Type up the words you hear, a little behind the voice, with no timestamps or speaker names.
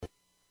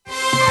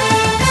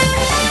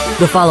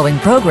The following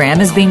program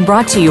is being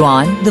brought to you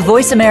on the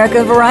Voice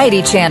America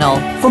Variety Channel.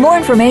 For more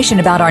information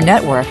about our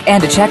network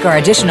and to check our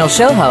additional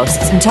show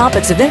hosts and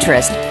topics of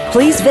interest,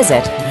 please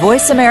visit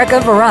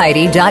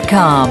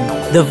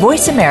voiceamericavariety.com. The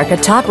Voice America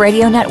Talk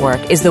Radio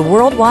Network is the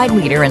worldwide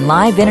leader in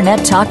live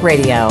Internet talk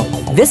radio.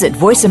 Visit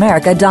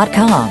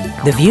voiceamerica.com.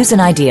 The views and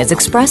ideas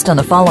expressed on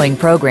the following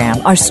program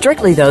are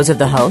strictly those of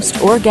the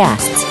host or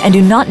guests and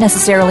do not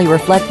necessarily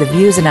reflect the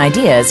views and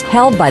ideas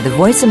held by the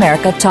Voice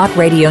America Talk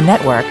Radio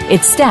Network,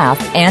 its staff,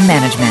 and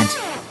management.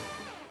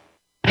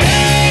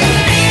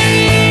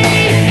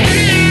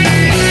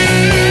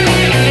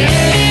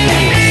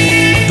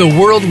 The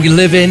world we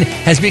live in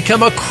has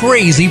become a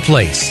crazy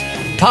place.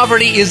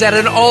 Poverty is at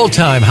an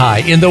all-time high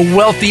in the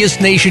wealthiest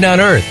nation on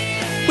earth.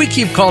 We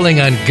keep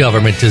calling on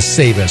government to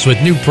save us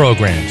with new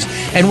programs,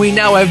 and we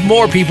now have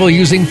more people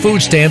using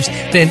food stamps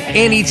than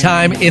any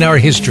time in our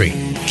history.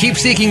 Keep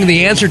seeking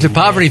the answer to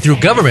poverty through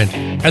government,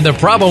 and the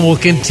problem will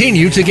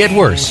continue to get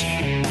worse.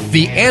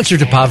 The answer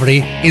to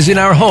poverty is in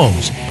our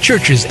homes,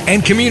 churches,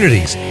 and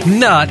communities,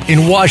 not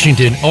in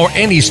Washington or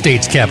any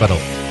state's capital.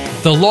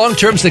 The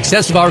long-term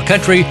success of our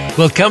country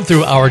will come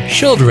through our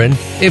children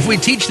if we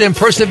teach them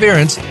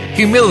perseverance,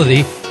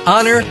 humility,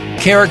 honor,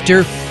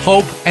 character,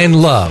 hope,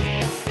 and love.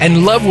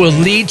 And love will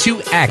lead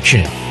to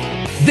action.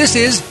 This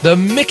is The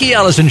Mickey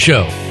Ellison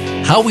Show.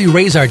 How we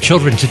raise our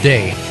children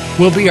today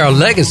will be our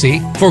legacy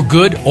for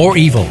good or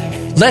evil.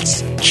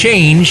 Let's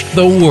change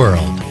the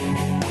world.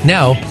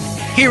 Now,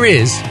 here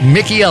is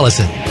Mickey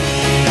Ellison.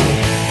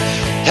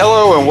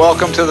 Hello and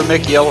welcome to the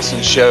Mickey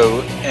Ellison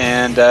Show.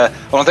 And I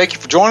want to thank you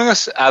for joining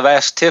us. I've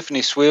asked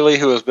Tiffany Sweely,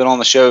 who has been on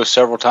the show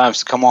several times,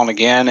 to come on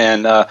again.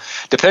 And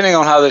depending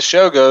on how this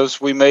show goes,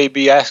 we may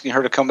be asking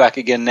her to come back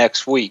again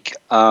next week.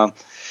 I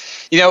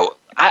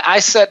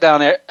sit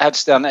down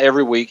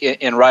every week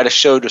and write a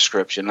show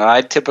description. And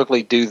I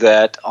typically do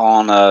that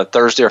on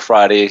Thursday or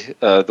Friday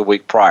the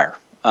week prior,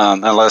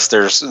 unless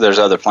there's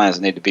other plans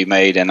that need to be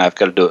made and I've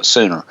got to do it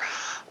sooner.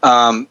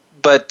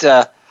 But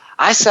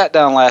I sat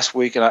down last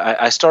week and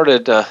I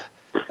started,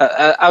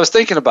 I was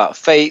thinking about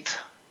faith,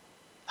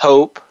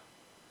 hope,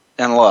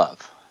 and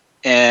love.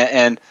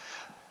 And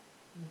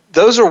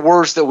those are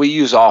words that we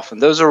use often.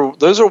 Those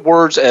are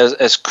words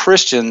as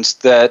Christians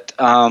that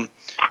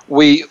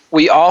we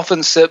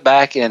often sit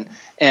back and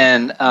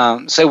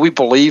say we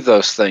believe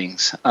those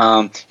things.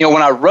 When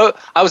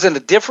I was in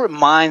a different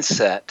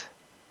mindset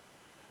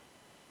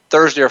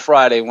Thursday or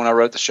Friday when I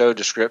wrote the show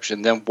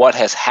description than what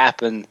has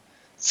happened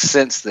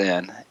since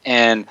then.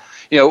 And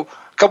a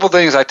couple of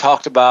things I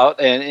talked about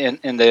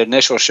in the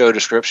initial show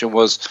description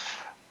was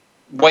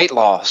weight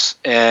loss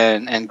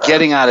and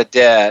getting out of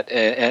debt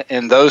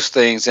and those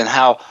things, and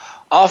how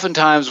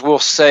oftentimes we'll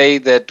say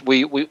that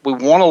we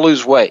want to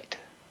lose weight.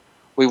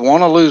 We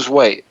want to lose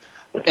weight,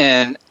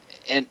 but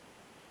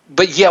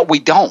yet we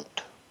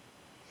don't.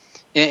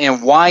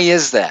 And why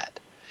is that?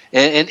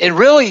 And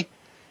really,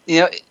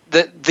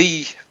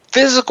 the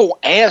physical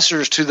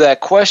answers to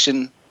that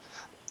question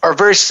are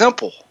very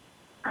simple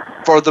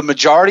for the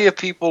majority of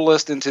people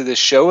listening to this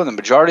show and the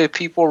majority of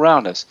people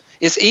around us.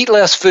 It's eat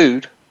less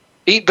food,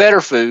 eat better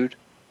food,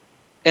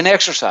 and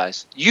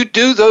exercise. You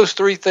do those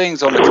three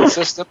things on a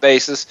consistent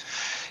basis,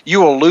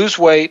 you will lose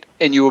weight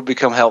and you will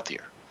become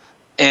healthier.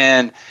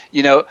 And,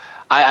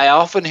 I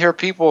often hear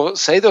people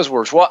say those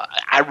words. Well,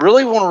 I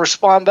really want to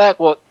respond back.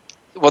 Well,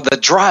 the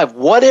drive,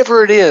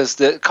 whatever it is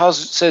that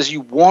says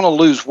you want to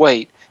lose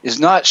weight, is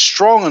not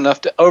strong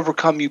enough to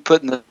overcome you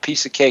putting the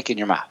piece of cake in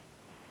your mouth.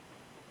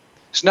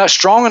 It's not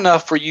strong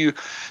enough for you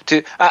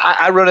to.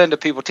 I run into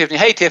people, Tiffany.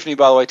 Hey, Tiffany,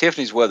 by the way,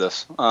 Tiffany's with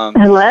us.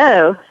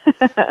 Hello.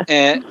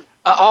 And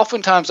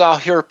oftentimes I'll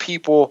hear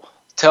people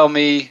tell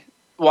me,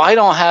 well, I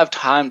don't have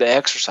time to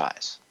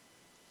exercise.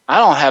 I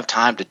don't have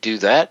time to do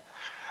that.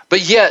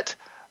 But yet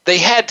they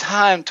had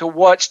time to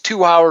watch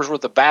 2 hours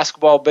worth of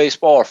basketball,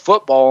 baseball, or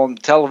football on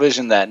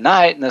television that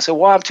night, and they said,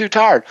 well, I'm too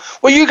tired.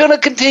 Well, you're going to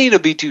continue to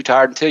be too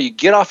tired until you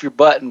get off your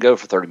butt and go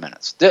for 30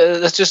 minutes.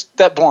 That's just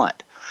that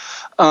blunt.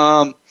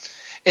 And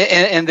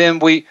then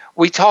we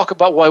talk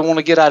about, well, I want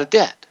to get out of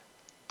debt.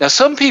 Now,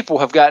 some people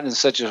have gotten in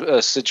such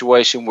a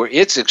situation where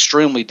it's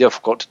extremely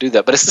difficult to do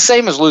that, but it's the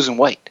same as losing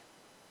weight.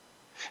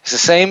 It's the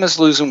same as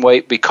losing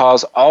weight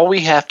because all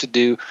we have to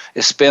do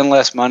is spend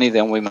less money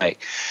than we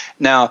make.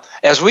 Now,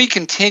 as we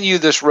continue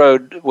this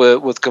road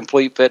with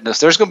Complete Fitness,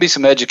 there's going to be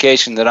some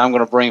education that I'm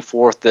going to bring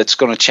forth that's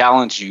going to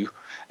challenge you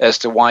as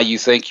to why you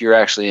think you're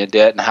actually in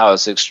debt and how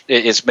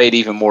it's made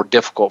even more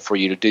difficult for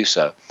you to do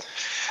so.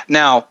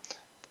 Now,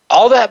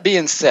 all that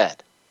being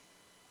said,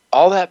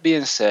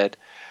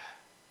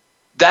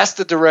 that's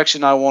the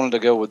direction I wanted to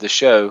go with the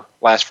show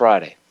last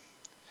Friday.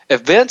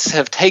 Events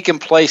have taken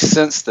place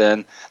since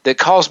then that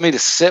caused me to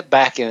sit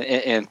back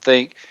and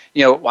think,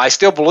 I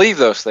still believe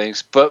those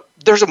things, but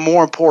there's a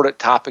more important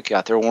topic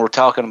out there when we're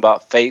talking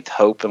about faith,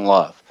 hope, and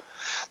love.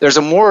 There's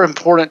a more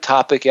important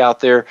topic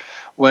out there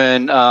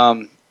when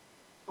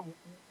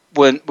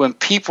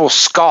people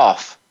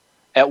scoff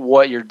at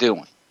what you're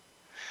doing.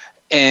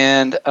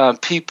 And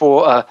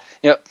people,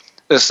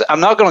 I'm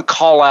not going to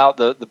call out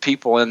the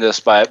people in this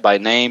by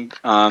name.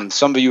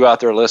 Some of you out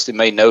there listening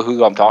may know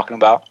who I'm talking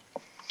about.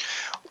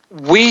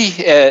 We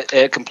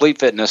at Complete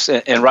Fitness,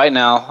 and right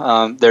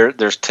now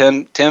there's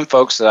 10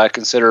 folks that I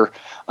consider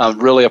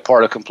really a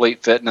part of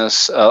Complete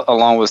Fitness,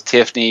 along with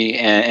Tiffany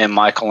and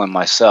Michael and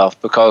myself,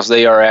 because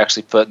they are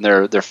actually putting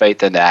their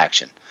faith into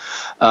action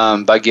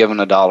by giving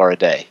 $1 a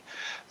day.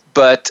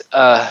 But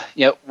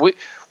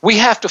we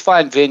have to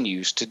find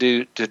venues to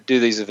do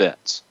these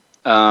events.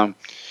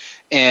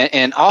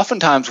 And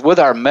oftentimes with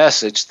our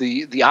message,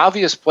 the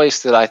obvious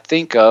place that I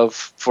think of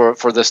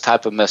for this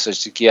type of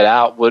message to get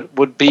out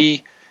would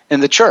be in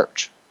the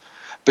church,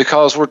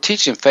 because we're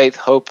teaching faith,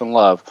 hope, and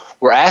love.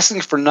 We're asking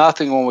for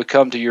nothing when we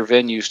come to your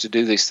venues to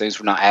do these things.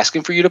 We're not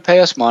asking for you to pay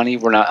us money.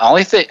 We're not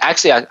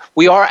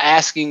we are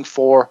asking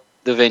for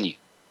the venue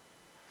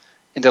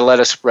and to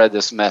let us spread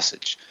this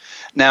message.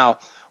 Now,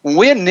 when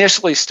we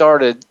initially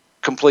started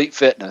Complete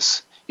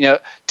Fitness,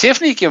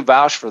 Tiffany can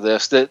vouch for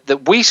this,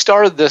 that we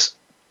started this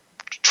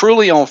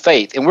truly on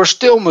faith, and we're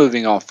still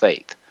moving on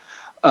faith.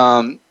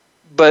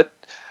 But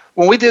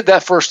when we did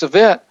that first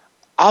event,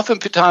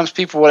 oftentimes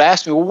people would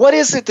ask me, well, what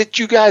is it that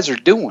you guys are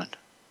doing?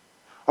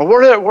 Or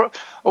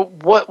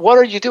what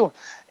are you doing?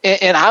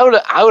 And I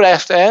would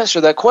have to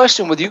answer that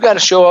question with, you got to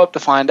show up to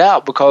find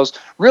out, because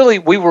really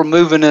we were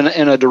moving in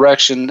a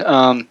direction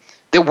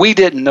that we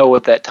didn't know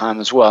at that time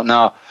as well.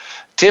 Now,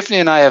 Tiffany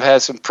and I have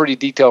had some pretty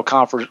detailed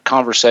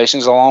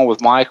conversations along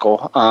with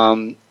Michael,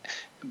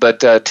 but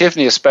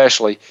Tiffany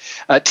especially.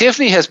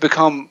 Tiffany has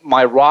become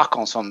my rock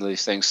on some of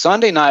these things.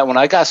 Sunday night, when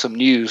I got some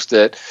news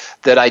that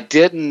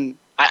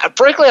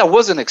frankly I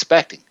wasn't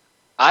expecting.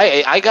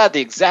 I got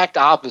the exact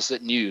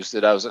opposite news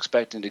that I was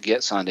expecting to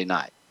get Sunday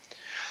night.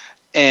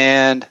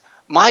 And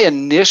my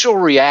initial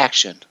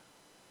reaction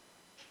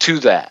to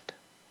that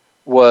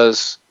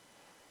was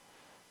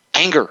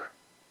anger.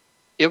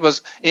 It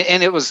was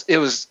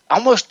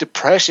almost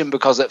depression,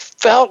 because it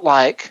felt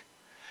like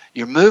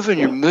you're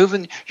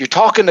moving, you're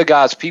talking to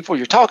God's people,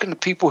 you're talking to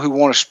people who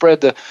want to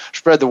spread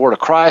the word of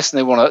Christ, and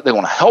they want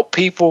to help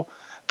people,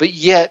 but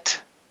yet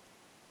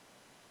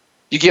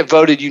you get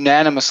voted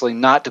unanimously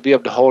not to be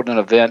able to hold an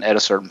event at a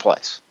certain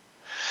place.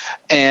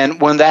 And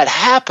when that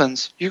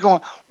happens, you're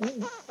going,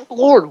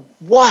 Lord,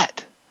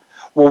 what?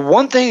 Well,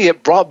 one thing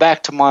it brought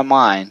back to my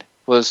mind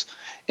was,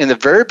 in the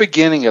very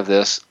beginning of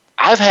this,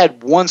 I've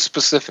had one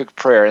specific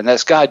prayer, and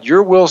that's, God,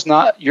 your will,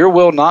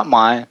 not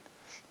mine,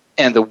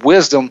 and the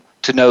wisdom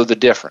to know the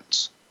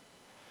difference.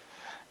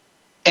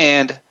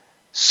 And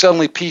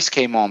suddenly peace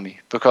came on me,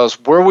 because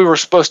where we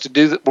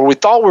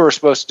thought we were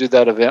supposed to do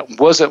that event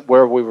wasn't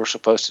where we were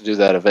supposed to do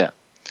that event.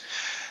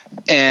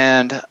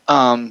 And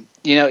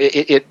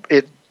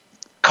it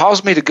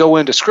caused me to go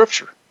into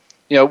Scripture.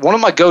 One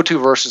of my go-to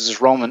verses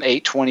is Romans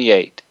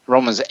 8:28,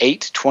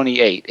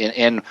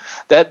 and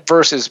that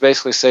verse is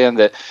basically saying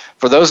that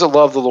for those that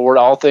love the Lord,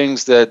 all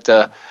things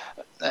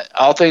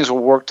will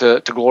work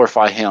to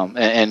glorify Him,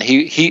 and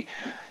He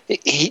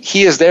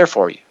is there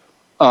for you.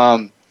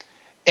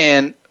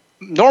 And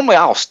normally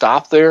I'll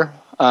stop there.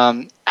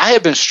 I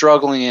have been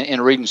struggling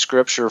in reading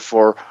Scripture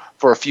for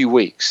a few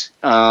weeks.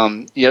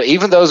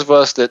 Even those of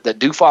us that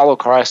do follow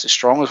Christ as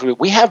strong as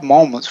we have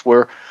moments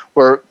where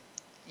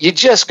you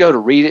just go to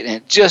read it and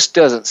it just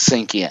doesn't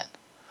sink in.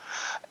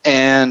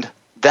 And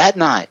that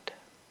night,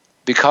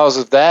 because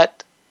of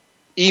that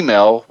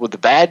email with the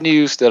bad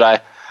news that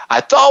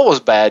I thought was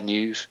bad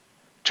news,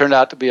 turned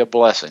out to be a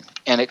blessing.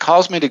 And it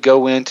caused me to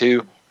go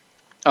into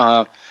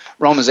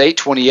Romans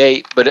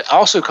 8:28, but it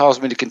also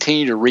caused me to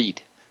continue to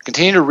read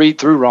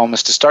through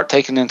Romans, to start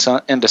taking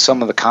into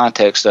some of the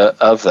context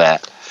of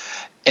that.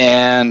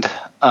 And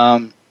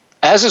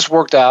as it's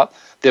worked out,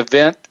 the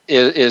event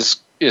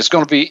is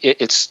going to be,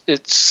 it's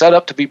set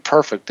up to be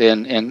perfect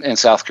in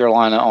South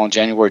Carolina on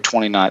January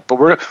 29th. But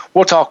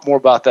we'll talk more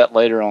about that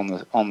later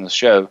on the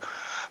show.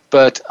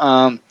 But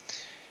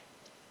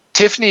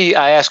Tiffany,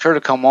 I asked her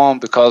to come on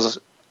because,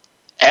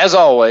 as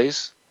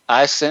always,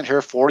 I sent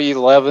her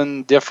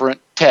 4011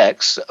 different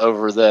texts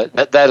over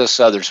that is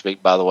Southern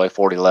speak, by the way,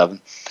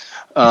 4011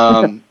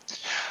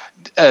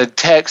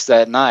 text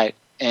that night.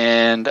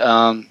 And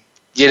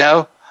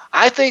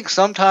I think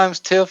sometimes,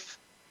 Tiff,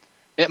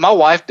 my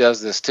wife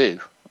does this too,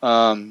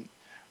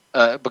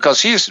 because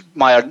she's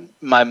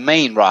my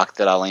main rock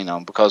that I lean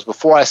on, because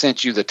before I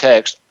sent you the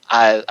text,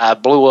 I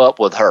blew up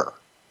with her.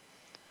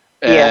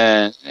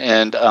 And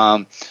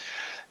yeah.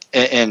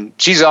 And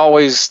she's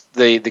always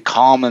the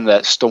calm in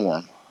that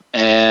storm.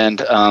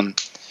 And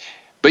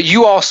but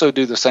you also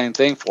do the same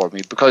thing for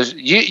me, because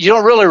you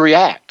don't really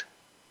react.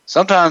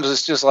 Sometimes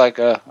it's just like,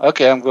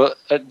 okay, I'm going.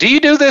 Do you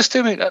do this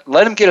to me?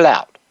 Let him get it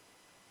out.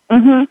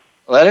 Mm-hmm.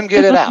 Let him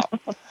get it out.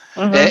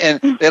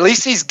 Mm-hmm. And at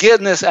least he's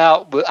getting this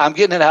out. But I'm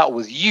getting it out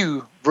with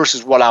you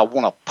versus what I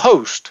want to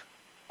post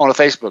on a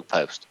Facebook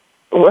post.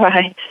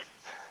 Right.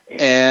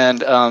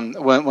 And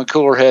when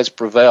cooler heads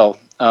prevail.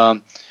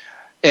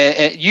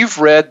 And you've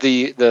read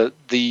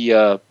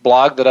the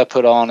blog that I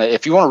put on.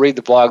 If you want to read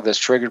the blog that's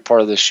triggered part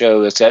of the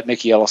show, it's at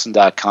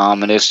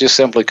mickeyellison.com, and it's just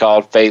simply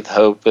called Faith,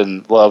 Hope,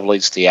 and Love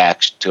Leads to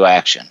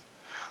Action.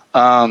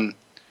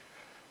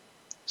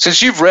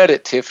 Since you've read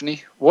it,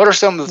 Tiffany, what are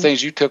some of the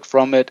things you took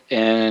from it,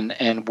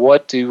 and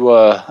what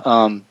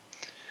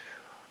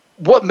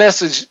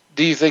message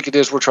do you think it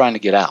is we're trying to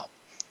get out?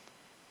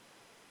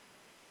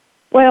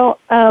 Well,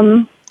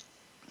 going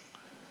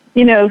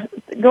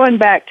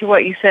back to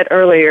what you said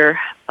earlier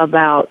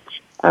about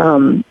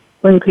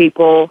when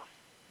people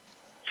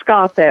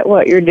scoff at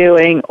what you're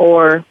doing,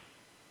 or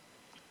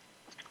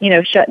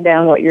shut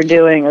down what you're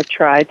doing, or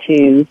try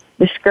to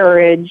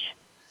discourage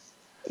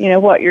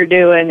what you're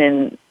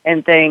doing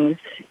and things.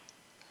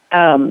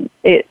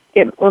 It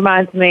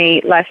reminds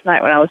me, last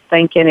night when I was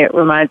thinking, it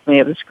reminds me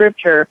of a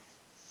scripture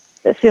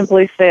that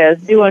simply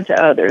says, "Do unto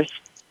others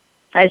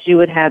as you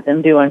would have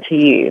them do unto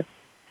you."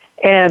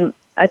 And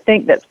I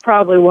think that's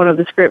probably one of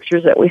the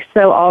scriptures that we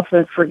so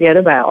often forget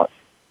about.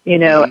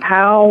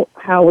 How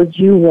would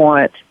you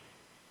want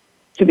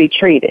to be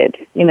treated?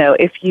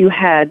 If you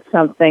had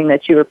something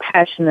that you were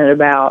passionate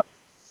about,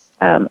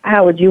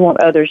 how would you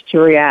want others to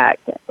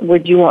react?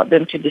 Would you want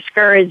them to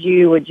discourage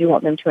you? Would you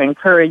want them to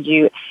encourage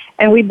you?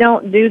 And we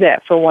don't do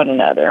that for one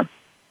another.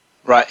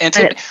 Right,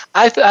 and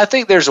I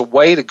think there's a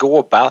way to go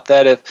about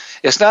that. If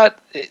it's not,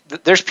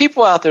 there's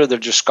people out there that are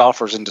just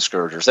scoffers and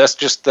discouragers. That's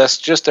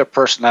just their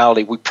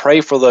personality. We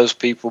pray for those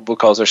people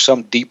because there's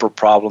some deeper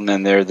problem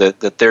in there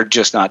that they're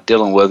just not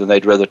dealing with, and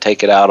they'd rather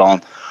take it out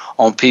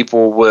on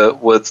people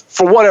with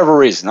for whatever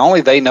reason.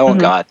 Only they know, and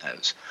God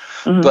knows.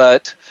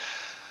 But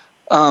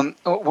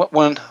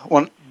when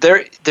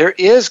there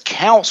is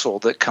counsel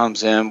that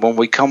comes in when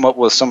we come up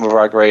with some of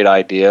our great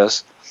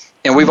ideas.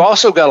 And we've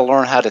also got to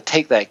learn how to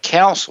take that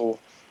counsel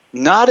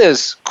not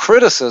as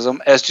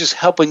criticism as just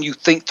helping you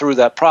think through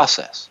that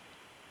process.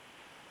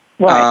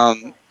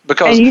 Right.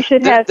 Because and you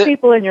should have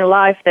people in your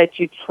life that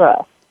you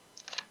trust.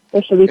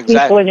 There should be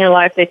people in your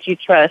life that you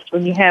trust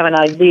when you have an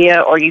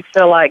idea or you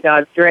feel like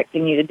God's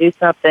directing you to do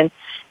something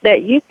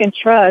that you can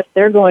trust.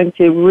 They're going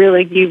to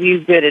really give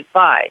you good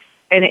advice.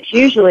 And it's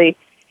usually...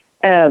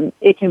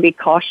 it can be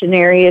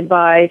cautionary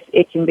advice.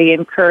 It can be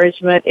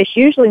encouragement. It's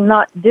usually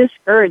not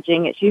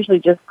discouraging. It's usually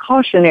just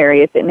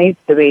cautionary if it needs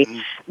to be.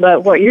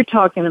 But what you're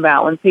talking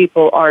about when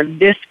people are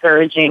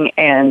discouraging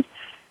and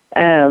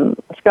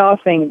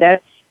scoffing,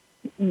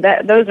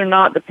 those are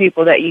not the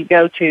people that you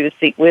go to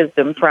seek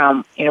wisdom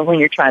from, when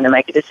you're trying to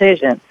make a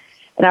decision.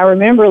 And I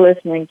remember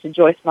listening to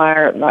Joyce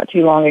Meyer not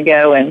too long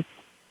ago, and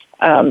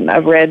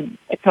I've read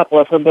a couple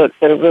of her books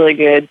that are really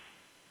good.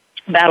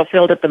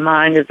 Battlefield of the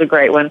Mind is a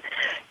great one.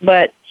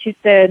 But she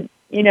said,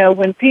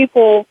 when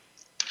people,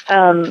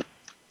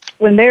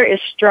 when there is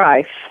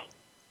strife,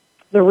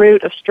 the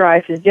root of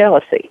strife is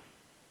jealousy.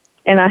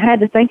 And I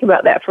had to think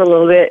about that for a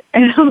little bit.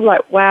 And I was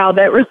like, wow,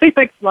 that really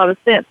makes a lot of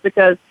sense,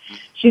 because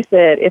she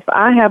said, if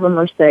I have a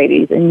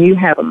Mercedes and you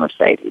have a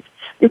Mercedes,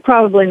 you're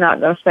probably not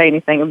going to say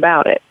anything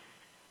about it.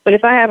 But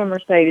if I have a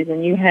Mercedes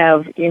and you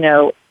have,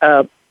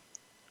 a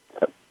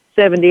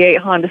 78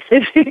 Honda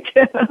Civic,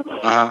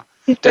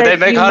 did they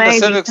make Honda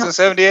Civics in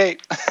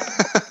 78?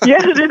 Yeah,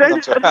 did they?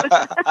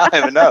 I don't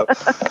even know.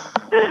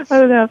 I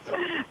don't know.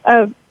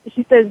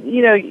 She said,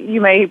 you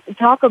may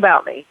talk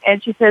about me.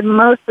 And she said,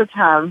 most of the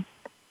time,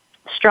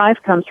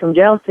 strife comes from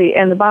jealousy.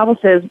 And the Bible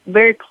says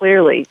very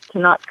clearly to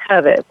not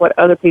covet what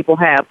other people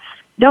have.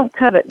 Don't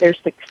covet their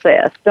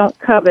success. Don't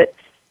covet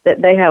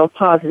that they have a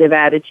positive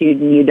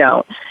attitude and you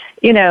don't.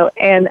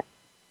 And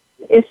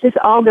it's just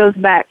all goes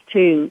back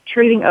to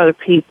treating other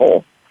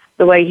people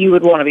the way you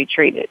would want to be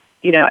treated.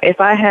 If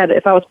I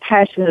was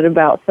passionate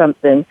about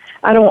something,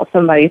 I don't want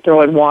somebody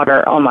throwing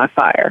water on my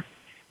fire,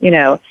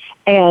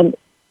 and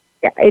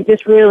it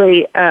just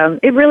really,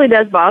 it really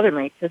does bother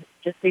me to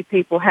see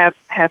people have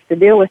to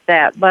deal with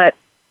that. But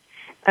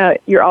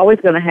you're always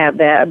going to have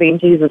that. I mean,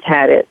 Jesus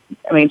had it.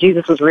 I mean,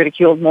 Jesus was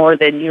ridiculed more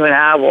than you and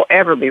I will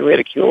ever be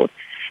ridiculed.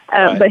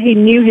 Right. But he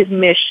knew his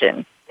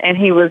mission, and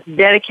he was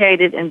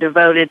dedicated and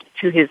devoted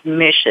to his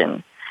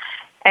mission.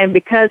 And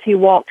because he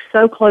walked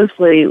so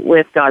closely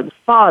with God's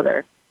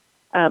Father,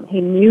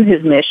 he knew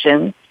his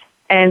mission,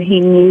 and he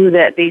knew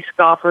that these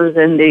scoffers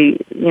and these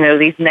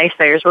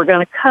naysayers were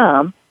going to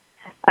come,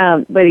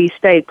 but he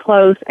stayed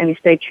close and he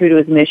stayed true to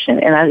his mission.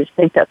 And I just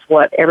think that's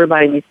what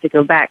everybody needs to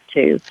go back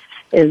to,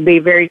 is be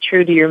very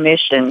true to your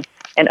mission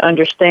and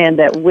understand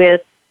that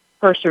with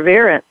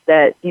perseverance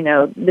that,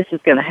 this is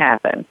going to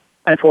happen,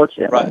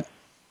 unfortunately.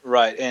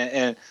 Right,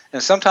 and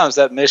sometimes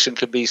that mission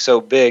could be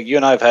so big. You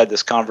and I have had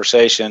this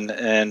conversation,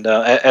 and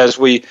as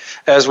we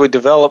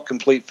develop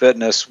Complete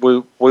Fitness,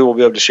 we will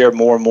be able to share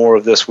more and more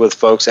of this with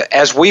folks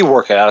as we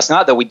work it out. It's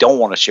not that we don't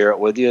want to share it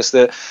with you; it's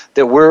that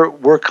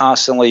we're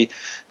constantly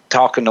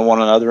talking to one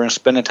another and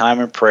spending time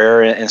in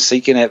prayer and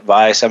seeking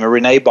advice. I mean,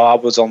 Renee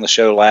Bobb was on the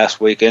show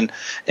last week, and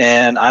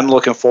I'm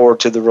looking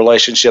forward to the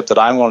relationship that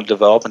I'm going to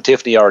develop, and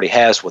Tiffany already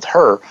has with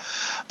her.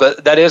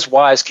 But that is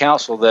wise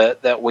counsel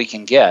that we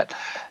can get.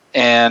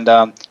 And,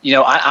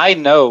 I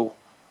know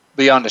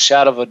beyond a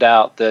shadow of a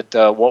doubt that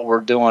what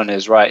we're doing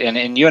is right.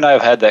 And you and I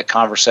have had that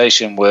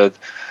conversation with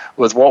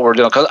what we're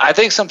doing. Because I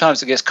think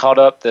sometimes it gets caught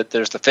up that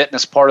there's the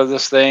fitness part of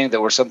this thing,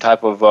 that we're some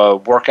type of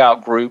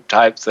workout group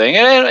type thing,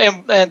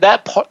 and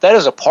that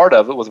is a part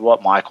of it with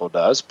what Michael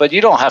does. But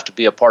you don't have to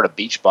be a part of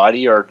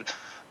Beachbody or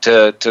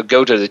to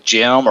go to the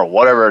gym or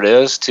whatever it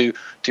is to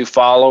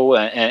follow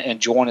and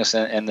join us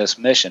in this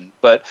mission.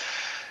 But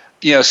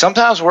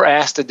sometimes we're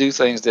asked to do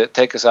things that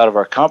take us out of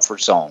our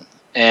comfort zone,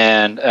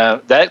 and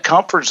that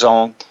comfort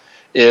zone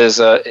is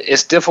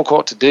it's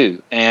difficult to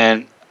do.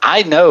 And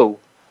I know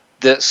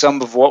that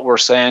some of what we're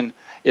saying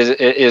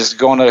is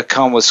going to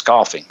come with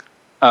scoffing,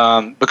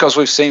 because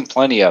we've seen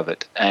plenty of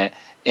it,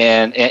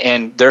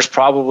 and there's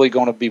probably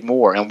going to be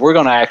more. And we're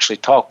going to actually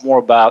talk more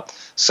about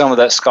some of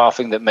that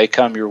scoffing that may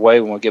come your way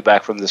when we get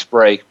back from this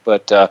break.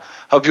 But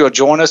hope you'll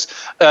join us.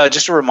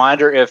 Just a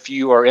reminder, if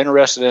you are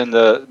interested in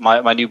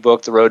my new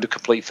book, The Road to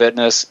Complete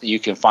Fitness, you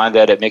can find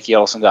that at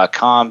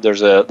mickeyellison.com.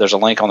 There's a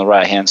link on the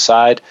right-hand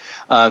side.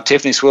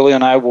 Tiffany Swilly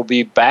and I will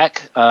be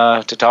back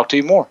to talk to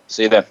you more.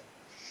 See you then.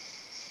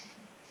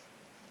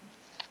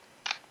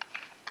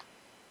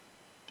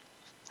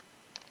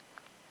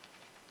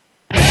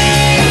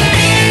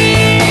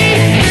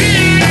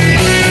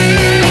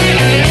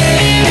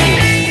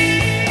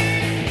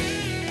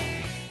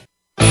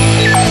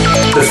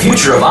 The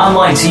future of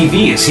online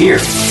TV is here.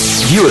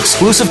 View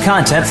exclusive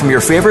content from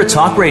your favorite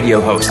talk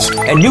radio hosts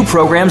and new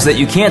programs that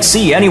you can't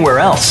see anywhere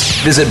else.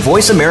 Visit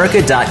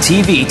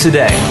voiceamerica.tv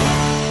today.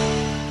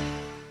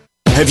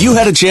 Have you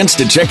had a chance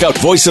to check out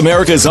Voice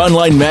America's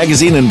online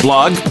magazine and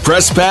blog,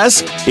 Press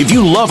Pass? If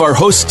you love our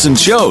hosts and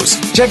shows,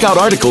 check out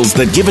articles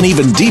that give an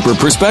even deeper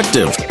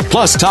perspective.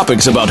 Plus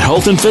topics about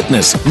health and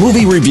fitness,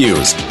 movie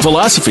reviews,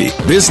 philosophy,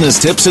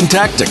 business tips and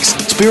tactics,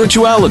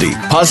 spirituality,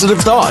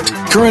 positive thought,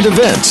 current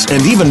events,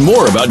 and even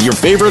more about your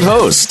favorite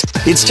host.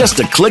 It's just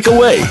a click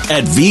away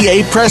at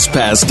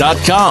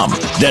vapresspass.com.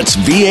 That's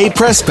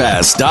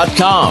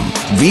vapresspass.com.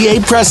 VA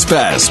Press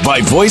Pass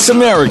by Voice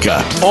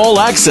America. All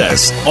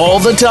access, all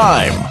the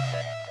time.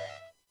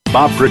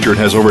 Bob Pritchard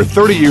has over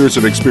 30 years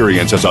of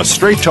experience as a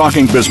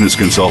straight-talking business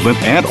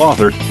consultant and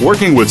author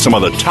working with some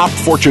of the top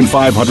Fortune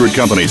 500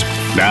 companies.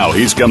 Now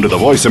he's come to the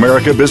Voice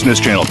America Business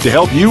Channel to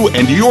help you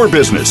and your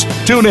business.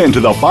 Tune in to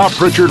the Bob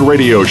Pritchard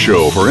Radio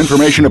Show for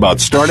information about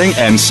starting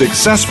and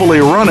successfully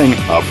running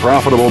a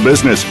profitable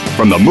business.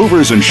 From the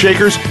movers and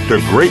shakers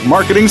to great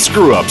marketing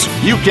screw-ups,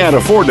 you can't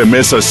afford to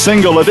miss a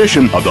single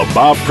edition of the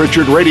Bob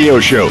Pritchard Radio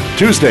Show.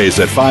 Tuesdays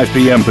at 5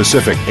 p.m.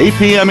 Pacific, 8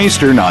 p.m.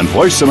 Eastern on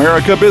Voice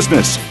America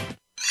Business.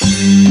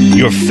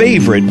 Your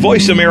favorite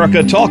Voice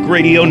America Talk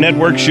Radio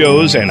Network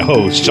shows and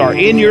hosts are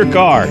in your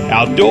car,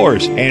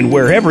 outdoors, and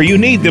wherever you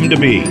need them to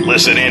be.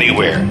 Listen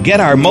anywhere. Get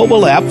our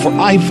mobile app for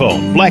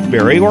iPhone,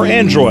 BlackBerry, or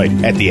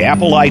Android at the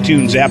Apple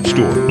iTunes App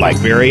Store,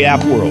 BlackBerry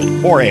App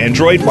World, or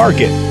Android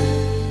Market.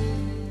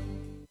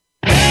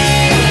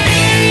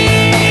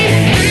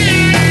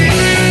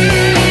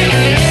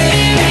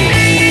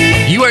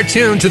 You are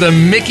tuned to The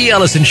Mickey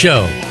Ellison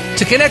Show.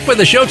 To connect with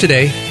the show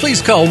today,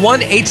 please call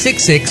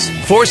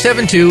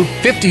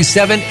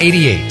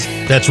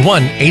 1-866-472-5788. That's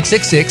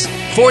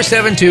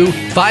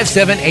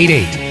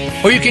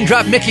 1-866-472-5788. Or you can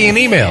drop Mickey an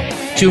email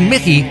to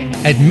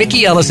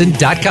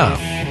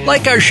mickey@mickeyellison.com.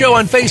 Like our show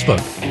on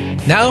Facebook.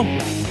 Now,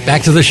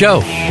 back to the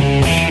show.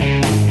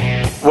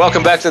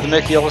 Welcome back to the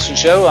Mickey Ellison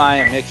Show. I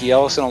am Mickey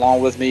Ellison.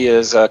 Along with me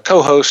is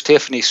co-host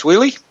Tiffany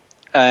Swilly.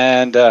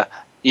 And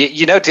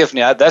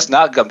Tiffany, that's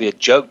not going to be a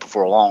joke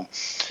before long.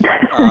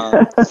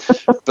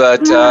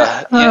 But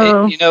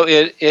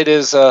it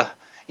is.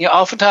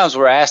 Oftentimes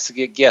we're asked to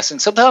get guests,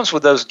 and sometimes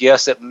with those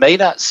guests, it may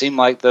not seem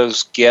like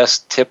those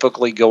guests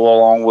typically go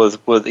along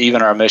with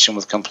even our mission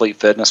with Complete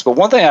Fitness. But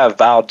one thing I've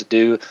vowed to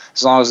do,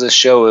 as long as this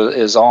show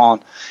is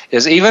on,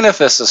 is even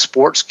if it's a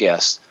sports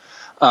guest,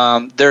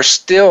 they're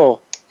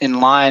still in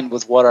line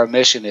with what our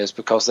mission is,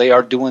 because they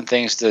are doing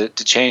things to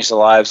change the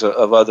lives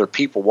of other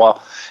people.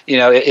 While,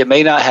 it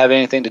may not have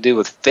anything to do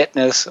with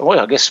fitness. Well,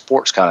 I guess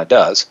sports kind of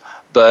does,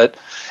 but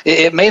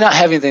it may not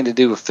have anything to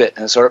do with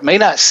fitness, or it may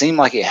not seem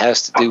like it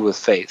has to do with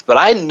faith. But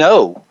I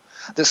know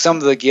that some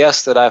of the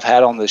guests that I've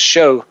had on this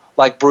show,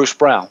 like Bruce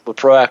Brown with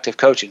Proactive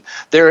Coaching,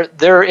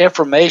 their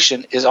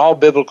information is all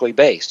biblically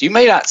based. You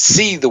may not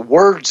see the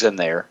words in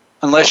there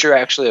unless you're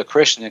actually a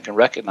Christian and can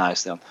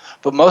recognize them.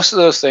 But most of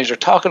those things are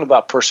talking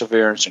about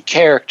perseverance and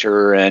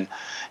character and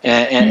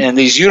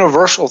these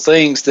universal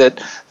things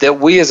that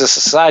we as a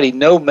society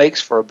know makes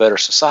for a better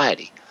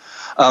society.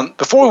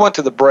 Before we went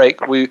to the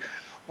break, we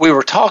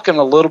were talking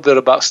a little bit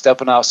about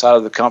stepping outside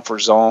of the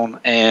comfort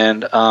zone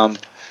and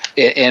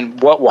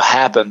what will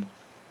happen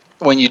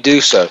when you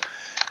do so.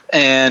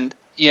 And,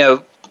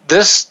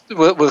 this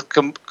with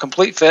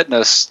Complete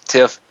Fitness,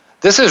 Tiff,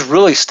 this has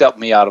really stepped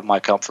me out of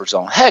my comfort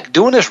zone. Heck,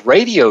 doing this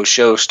radio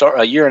show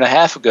a year and a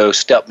half ago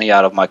stepped me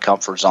out of my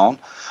comfort zone.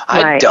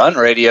 Right. I'd done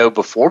radio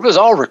before, but it was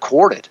all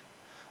recorded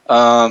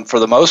for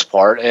the most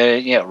part.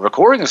 And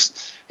recording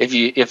is, if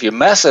you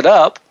mess it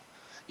up,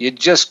 you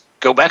just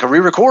go back and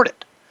re-record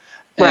it.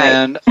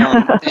 Right.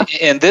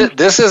 And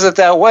this isn't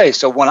that way.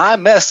 So when I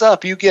mess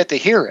up, you get to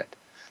hear it.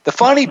 The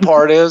funny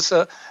part is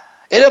it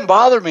doesn't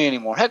bother me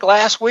anymore. Heck,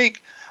 last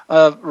week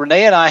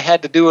Renee and I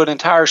had to do an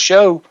entire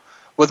show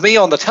with me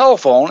on the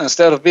telephone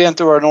instead of being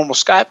through our normal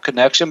Skype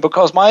connection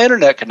because my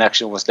internet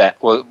connection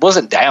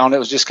wasn't down. It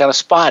was just kind of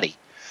spotty.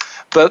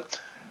 But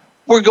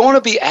we're going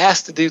to be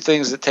asked to do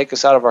things that take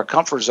us out of our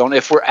comfort zone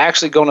if we're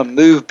actually going to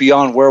move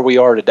beyond where we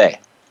are today.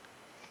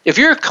 If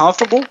you're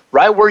comfortable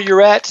right where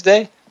you're at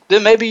today,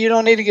 then maybe you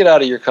don't need to get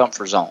out of your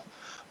comfort zone.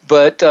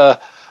 But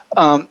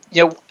when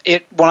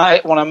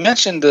I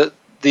mentioned the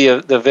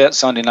event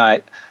Sunday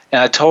night,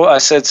 and I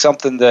said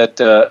something that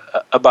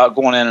about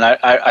going in, and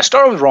I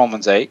started with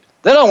Romans 8,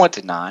 then I went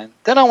to 9,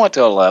 then I went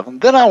to 11,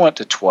 then I went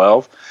to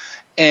 12,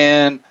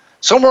 and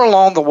somewhere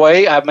along the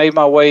way, I made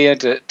my way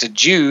into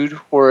Jude,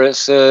 where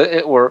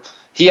where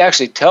he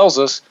actually tells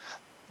us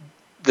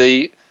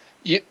you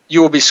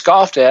will be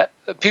scoffed at.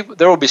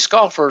 There will be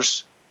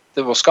scoffers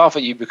that will scoff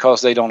at you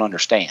because they don't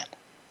understand.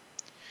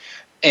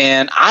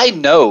 And I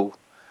know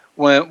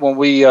when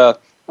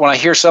I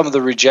hear some of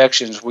the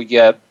rejections we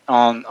get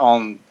on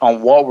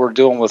what we're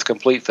doing with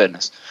Complete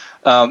Fitness.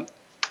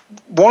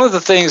 One of the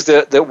things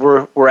that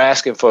we're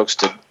asking folks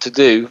to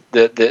do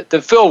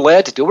that feel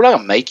led to do, we're not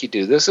going to make you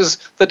do this, is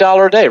the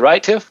 $1 a day,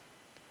 right, Tiff?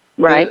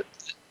 Right.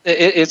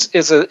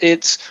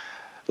 It's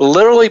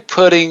literally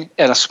putting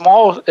in a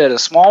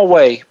small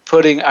way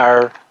putting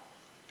our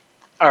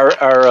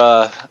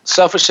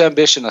selfish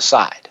ambition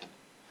aside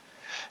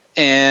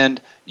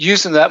and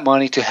using that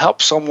money to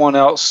help someone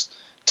else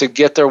to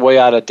get their way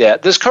out of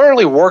debt that's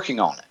currently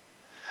working on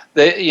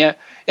it.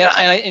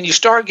 And you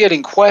start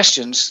getting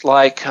questions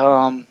like,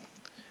 how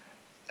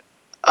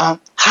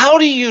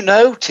do you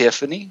know,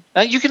 Tiffany?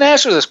 Now you can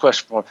answer this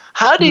question for me.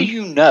 How do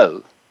you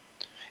know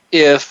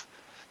if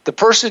the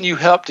person you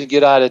help to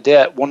get out of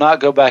debt will not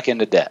go back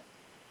into debt?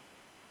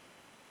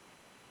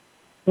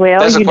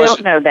 Well, you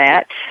don't know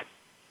that.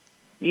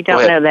 You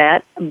don't know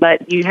that,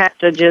 but you have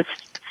to just,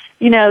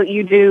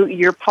 you do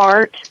your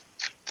part,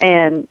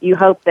 and you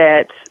hope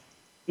that,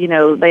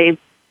 they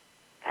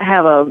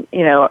have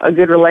a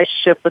good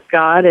relationship with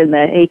God, and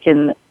that He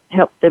can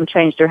help them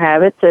change their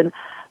habits, and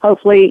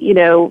hopefully,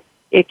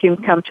 it can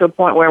come to a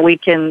point where we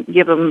can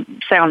give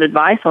them sound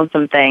advice on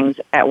some things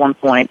at one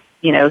point,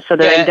 so that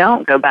they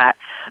don't go back.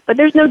 But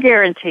there's no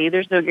guarantee.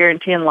 There's no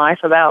guarantee in life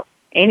about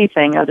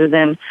anything other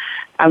than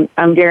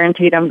I'm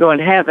guaranteed I'm going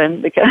to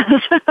heaven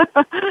because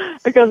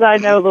because I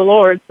know the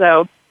Lord.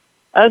 So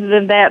other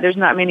than that, there's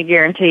not many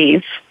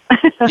guarantees.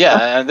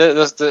 Yeah, and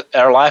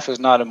our life is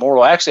not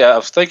immortal. Actually, I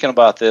was thinking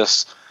about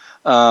this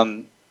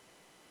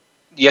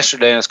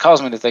yesterday, and it's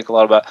caused me to think a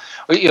lot about,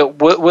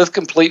 with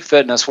Complete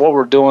Fitness, what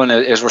we're doing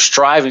is we're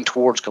striving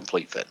towards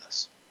complete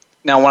fitness.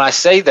 Now, when I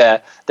say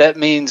that, that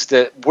means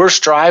that we're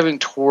striving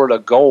toward a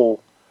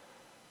goal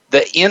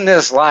that in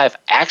this life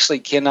actually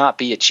cannot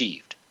be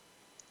achieved.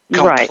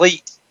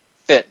 Complete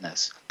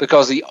fitness.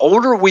 Because the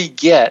older we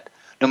get,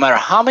 no matter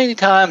how many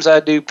times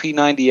I do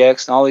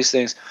P90X and all these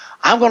things,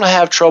 I'm going to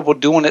have trouble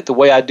doing it the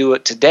way I do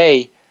it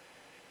today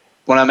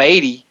when I'm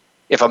 80.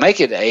 If I make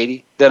it to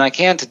 80, then I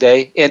can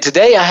today. And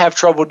today I have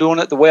trouble doing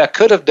it the way I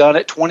could have done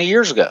it 20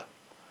 years ago.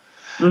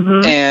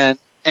 Mm-hmm.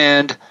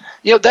 And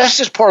that's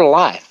just part of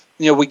life.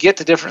 We get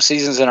to different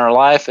seasons in our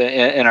life,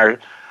 and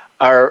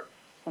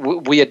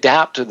we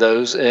adapt to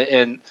those.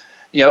 And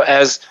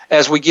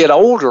as we get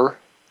older,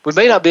 we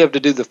may not be able to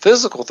do the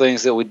physical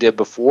things that we did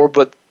before,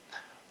 but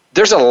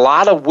there's a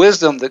lot of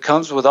wisdom that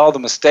comes with all the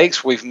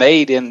mistakes we've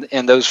made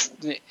in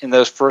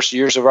those first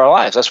years of our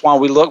lives. That's why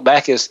we look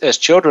back as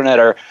children at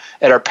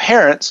our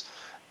parents,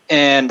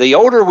 and the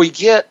older we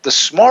get, the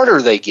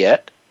smarter they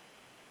get,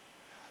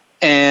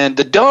 and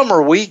the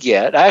dumber we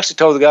get. I actually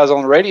told the guys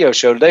on the radio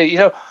show today,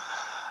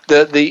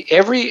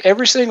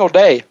 every single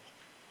day,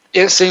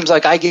 it seems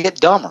like I get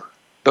dumber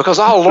because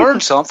I'll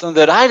learn something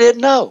that I didn't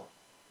know.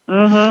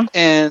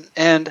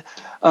 Mm-hmm.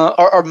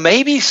 Or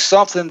maybe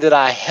something that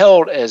I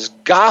held as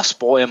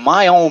gospel in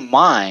my own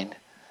mind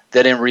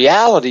that in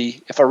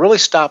reality, if I really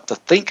stopped to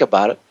think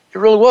about it, it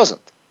really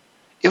wasn't.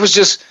 It was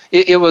just,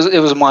 it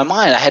was my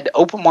mind. I had to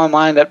open my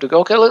mind up to go,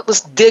 okay,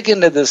 let's dig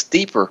into this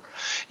deeper.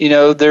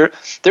 There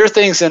are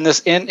things in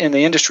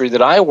the industry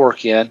that I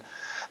work in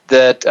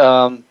that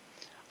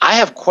I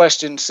have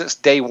questioned since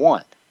day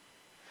one.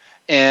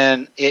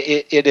 And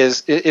it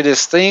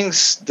is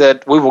things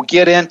that we will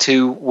get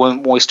into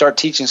when we start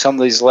teaching some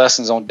of these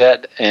lessons on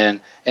debt and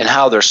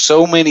how there's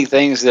so many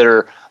things that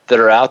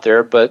are out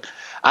there. But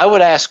I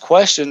would ask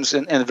questions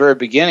in the very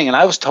beginning, and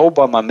I was told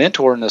by my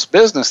mentor in this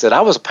business that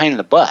I was a pain in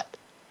the butt.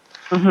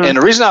 Mm-hmm. And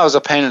the reason I was a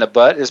pain in the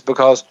butt is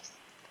because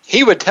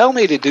he would tell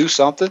me to do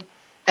something,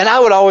 and I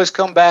would always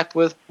come back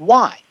with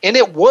why. And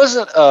it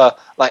wasn't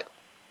like,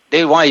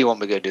 Dave, why do you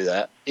want me to go do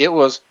that? It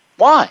was,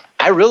 why?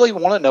 I really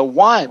want to know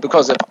why,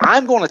 because if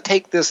I'm going to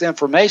take this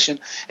information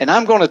and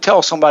I'm going to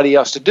tell somebody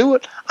else to do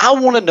it, I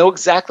want to know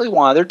exactly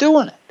why they're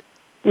doing it.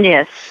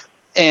 Yes.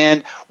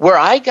 And where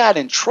I got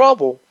in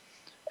trouble,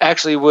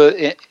 actually,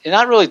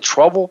 not really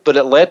trouble, but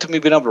it led to me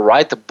being able to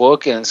write the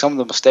book and some of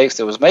the mistakes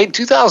that was made. In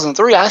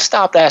 2003, I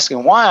stopped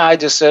asking why. I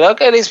just said,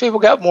 okay, these people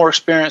got more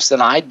experience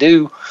than I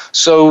do,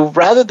 so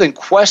rather than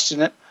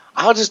question it,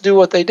 I'll just do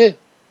what they do.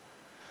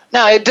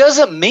 Now, it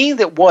doesn't mean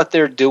that what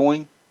they're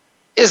doing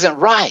isn't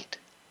right.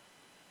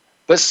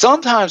 But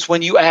sometimes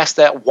when you ask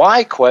that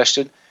why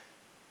question,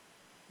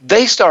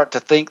 they start to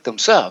think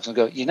themselves and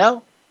go,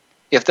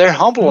 if they're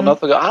humble enough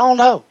to go, I don't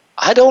know.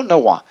 I don't know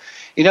why.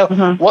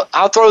 What?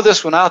 I'll throw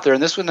this one out there,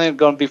 and this one ain't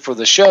going to be for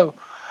the show.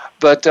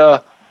 But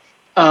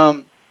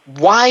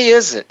why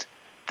is it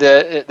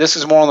that this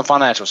is more on the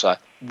financial side?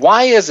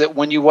 Why is it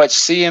when you watch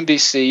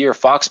CNBC or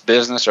Fox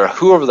Business or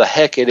whoever the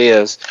heck it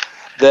is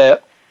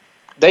that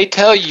they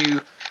tell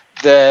you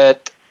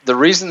that the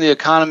reason the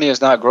economy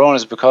is not growing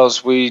is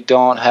because we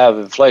don't have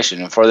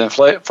inflation, and for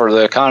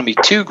the economy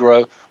to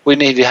grow, we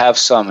need to have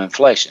some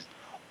inflation,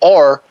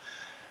 or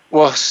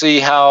we'll see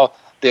how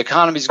the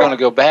economy is going to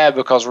go bad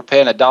because we're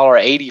paying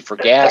 $1.80 for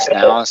gas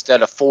now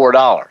instead of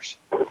 $4,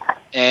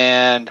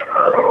 and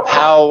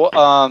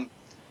how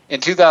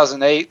in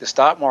 2008 the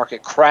stock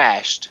market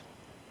crashed,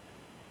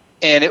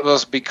 and it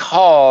was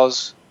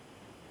because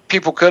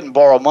people couldn't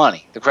borrow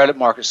money. The credit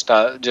market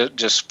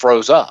just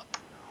froze up.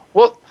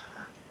 Well,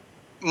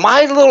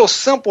 my little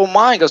simple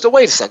mind goes,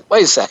 wait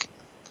a second.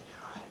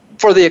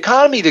 For the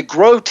economy to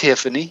grow,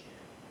 Tiffany,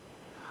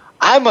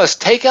 I must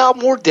take out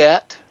more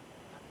debt,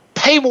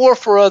 pay more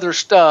for other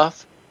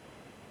stuff,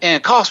 and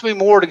it costs me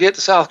more to get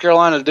to South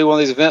Carolina to do one of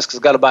these events because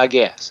I've got to buy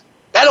gas.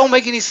 That don't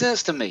make any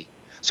sense to me.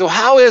 So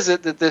how is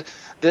it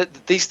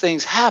that these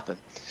things happen?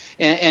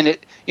 And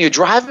it,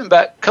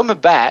 coming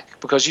back,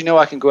 because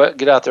I can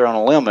get out there on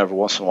a limb every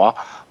once in a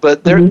while,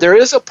 but there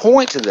is a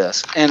point to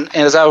this. And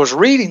as I was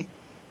reading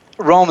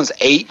Romans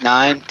 8,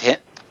 9, 10,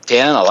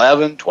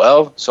 11,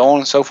 12, so on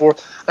and so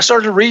forth, I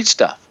started to read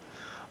stuff.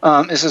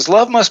 It says,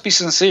 love must be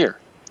sincere.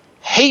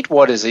 Hate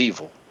what is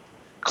evil.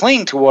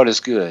 Cling to what is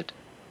good.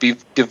 Be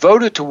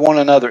devoted to one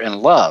another in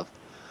love.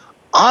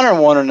 Honor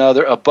one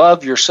another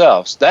above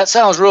yourselves. That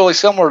sounds really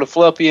similar to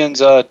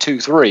Philippians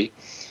 2:3.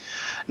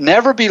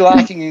 Never be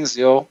lacking in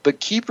zeal, but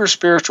keep your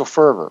spiritual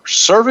fervor.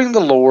 Serving the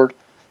Lord,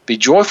 be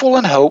joyful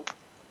in hope,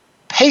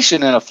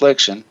 patient in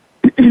affliction,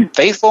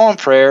 faithful in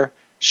prayer,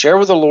 share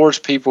with the Lord's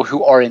people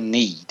who are in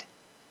need.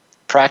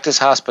 Practice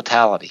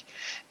hospitality.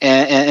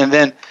 And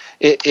then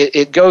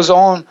it goes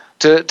on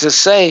to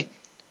say,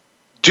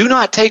 do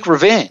not take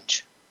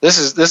revenge. This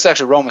is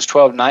actually Romans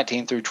 12,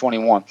 19 through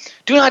 21.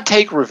 Do not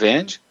take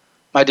revenge,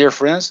 my dear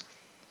friends,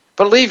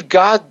 but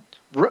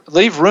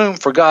leave room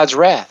for God's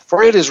wrath.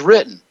 For it is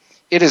written,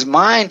 it is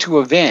mine to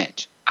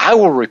avenge. I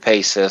will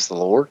repay, says the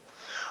Lord.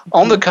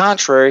 On the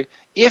contrary,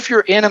 if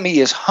your enemy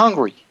is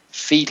hungry,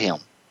 feed him.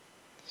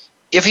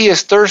 If he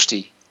is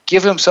thirsty,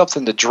 give him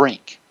something to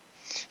drink.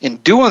 In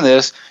doing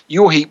this,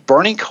 you will heap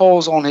burning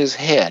coals on his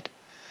head.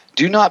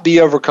 Do not be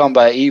overcome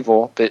by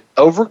evil, but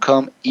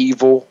overcome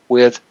evil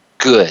with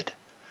good.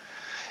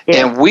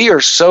 Yeah. And we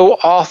are so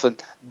often,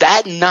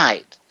 that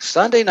night,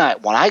 Sunday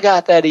night, when I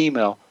got that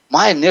email,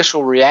 my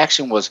initial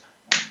reaction was,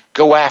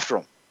 go after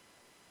them.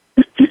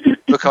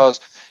 Because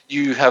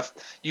you have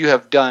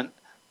done,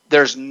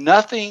 there's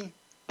nothing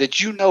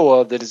that you know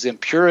of that is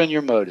impure in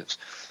your motives.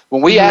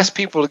 When we ask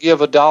people to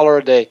give $1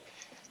 a day,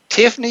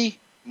 Tiffany,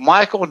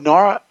 Michael,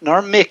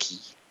 nor Mickey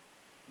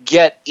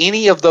get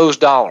any of those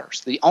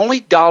dollars. The only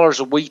dollars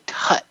that we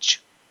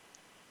touch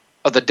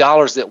are the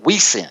dollars that we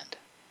send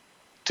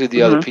to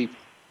the other people.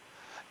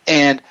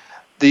 And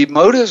the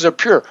motives are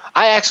pure.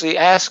 I actually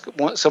asked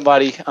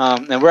somebody,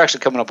 and we're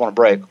actually coming up on a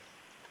break,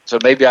 so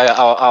maybe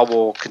I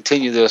will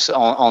continue this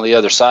on the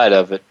other side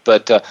of it.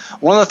 But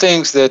one of the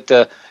things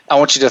that I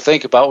want you to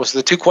think about was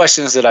the two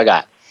questions that I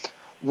got.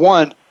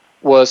 One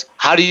was,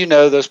 how do you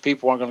know those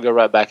people aren't going to go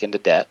right back into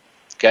debt?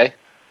 Okay?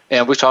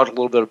 And we talked a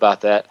little bit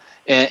about that.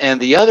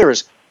 And the other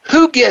is,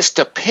 who gets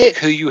to pick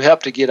who you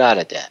help to get out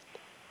of debt?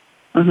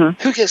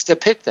 Who gets to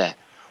pick that?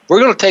 We're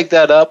going to take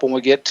that up when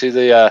we get to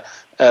the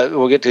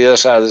other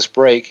side of this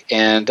break,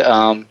 and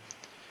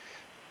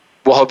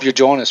we'll hope you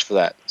join us for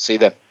that. See you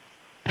then.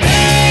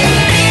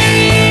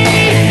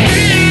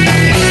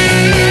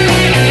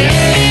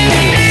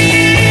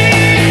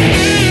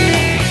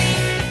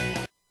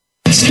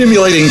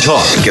 Stimulating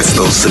talk gets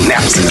those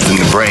synapses in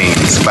the brain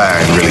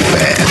firing really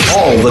fast.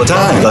 All the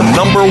time. The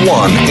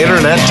 #1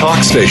 internet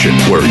talk station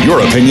where your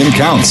opinion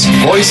counts.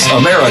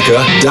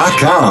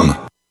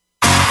 VoiceAmerica.com.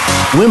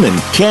 Women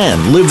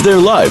can live their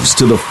lives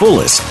to the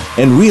fullest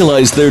and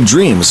realize their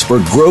dreams for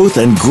growth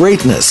and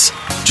greatness.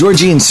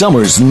 Georgene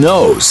Summers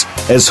knows.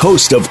 As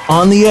host of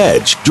On the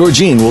Edge,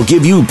 Georgene will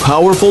give you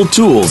powerful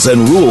tools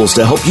and rules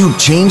to help you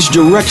change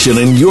direction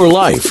in your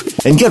life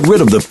and get rid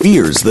of the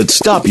fears that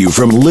stop you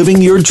from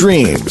living your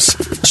dreams.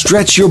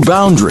 Stretch your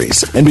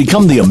boundaries and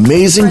become the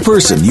amazing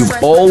person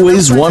you've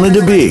always wanted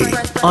to be.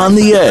 On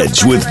the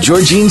Edge with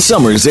Georgene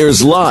Summers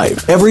airs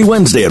live every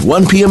Wednesday at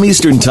 1 p.m.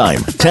 Eastern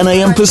Time, 10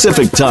 a.m.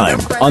 Pacific Time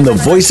on the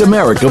Voice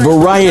America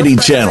Variety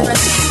Channel.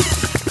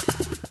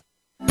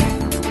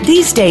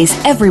 These days,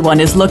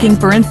 everyone is looking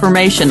for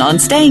information on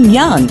staying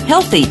young,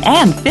 healthy,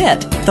 and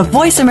fit. The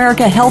Voice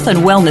America Health and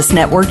Wellness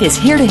Network is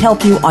here to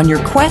help you on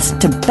your quest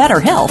to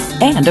better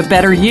health and a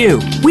better you.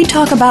 We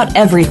talk about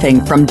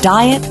everything from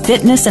diet,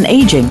 fitness, and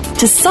aging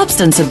to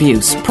substance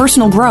abuse,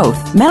 personal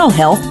growth, mental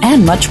health,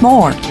 and much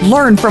more.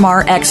 Learn from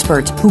our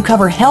experts who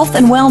cover health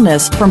and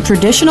wellness from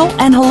traditional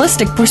and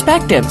holistic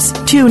perspectives.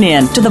 Tune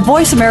in to the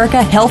Voice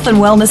America Health and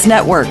Wellness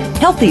Network.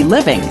 Healthy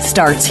living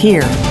starts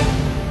here.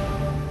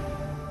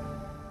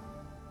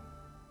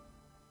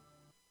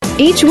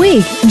 Each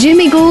week,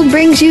 Jimmy Gould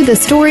brings you the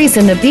stories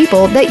and the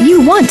people that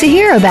you want to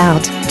hear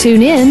about.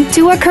 Tune in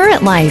to A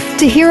Current Life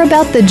to hear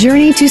about the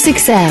journey to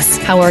success,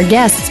 how our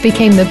guests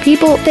became the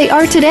people they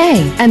are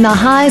today, and the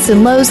highs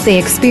and lows they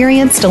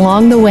experienced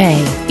along the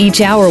way. Each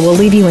hour will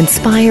leave you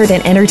inspired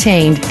and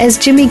entertained as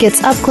Jimmy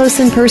gets up close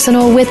and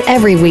personal with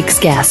every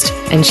week's guest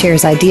and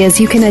shares ideas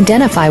you can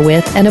identify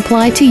with and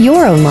apply to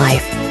your own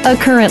life. A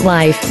Current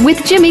Life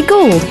with Jimmy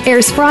Gould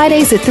airs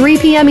Fridays at 3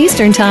 p.m.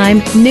 Eastern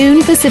Time,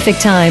 noon Pacific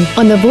Time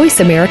on the Voice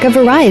America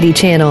Variety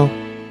Channel.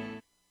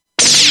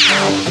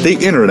 The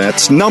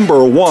Internet's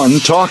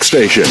 #1 talk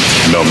station.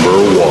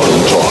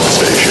 #1 talk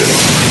station.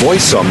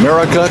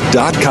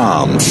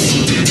 VoiceAmerica.com.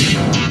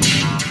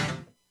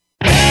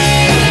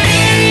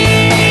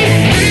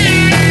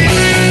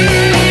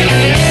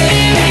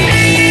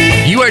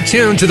 You are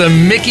tuned to the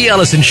Mickey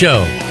Ellison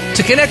Show.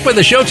 To connect with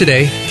the show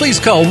today, please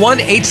call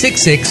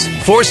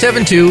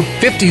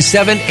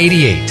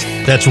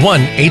 1-866-472-5788. That's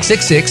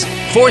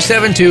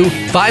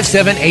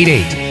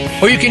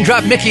 1-866-472-5788. Or you can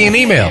drop Mickey an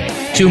email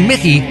to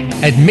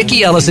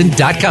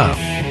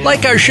mickey@mickeyellison.com.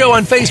 Like our show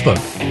on Facebook.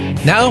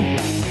 Now,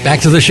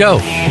 back to the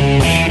show.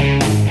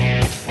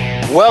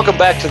 Welcome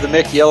back to the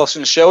Mickey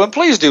Ellison Show, and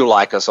please do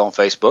like us on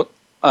Facebook.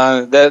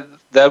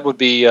 That would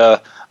be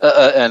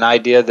an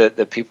idea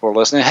that people are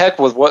listening. Heck,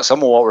 with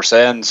some of what we're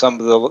saying, some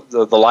of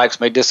the likes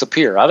may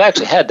disappear. I've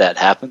actually had that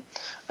happen,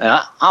 and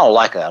I don't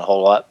like that a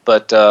whole lot.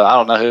 But I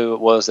don't know who it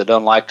was that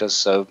unliked us.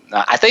 So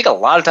I think a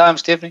lot of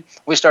times, Tiffany,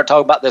 we start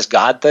talking about this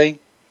God thing,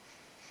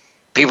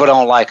 people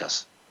don't like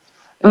us.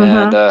 Mm-hmm.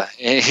 And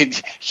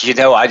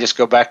I just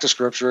go back to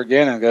Scripture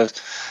again and goes,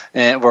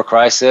 and where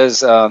Christ says,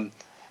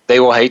 "They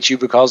will hate you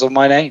because of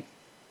my name."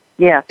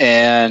 Yeah,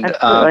 and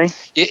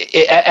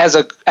as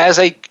a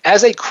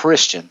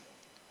Christian,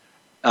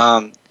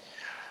 you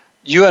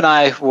and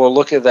I will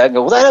look at that and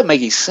go, "Well, that doesn't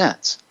make any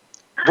sense."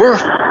 We're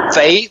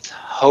faith,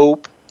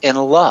 hope, and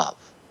love.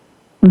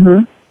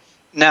 Mm-hmm.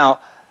 Now,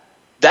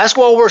 that's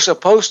what we're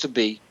supposed to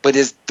be, but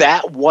is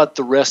that what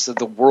the rest of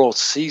the world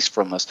sees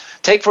from us?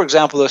 Take, for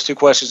example, those two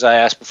questions I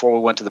asked before we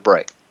went to the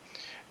break,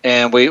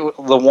 and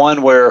the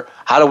one where,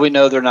 how do we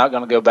know they're not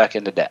going to go back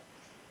into debt?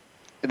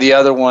 The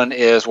other one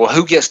is, well,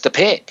 who gets to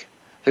pick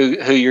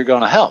who you're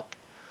going to help?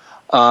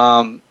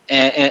 And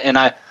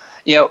I,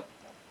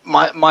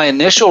 my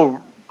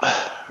initial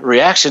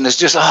reaction is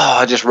just,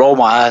 I just roll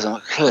my eyes and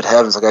I'm like, good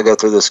heavens, I got to go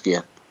through this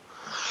again.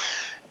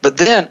 But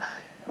then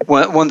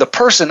when the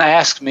person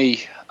asked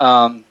me,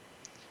 well,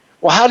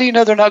 how do you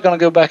know they're not going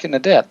to go back into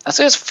debt? I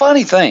said, it's a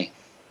funny thing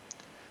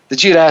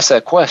that you'd ask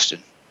that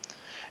question.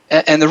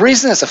 And the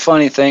reason it's a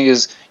funny thing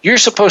is you're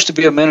supposed to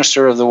be a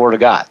minister of the Word of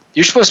God.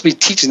 You're supposed to be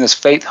teaching this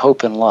faith,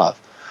 hope, and love.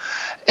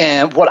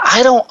 And what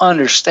I don't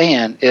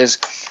understand is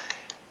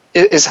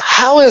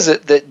how is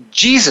it that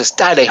Jesus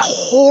died a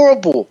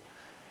horrible,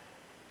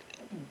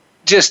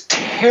 just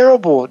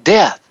terrible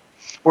death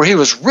where he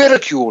was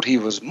ridiculed, he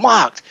was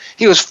mocked,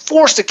 he was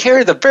forced to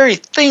carry the very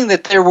thing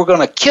that they were going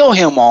to kill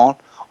him on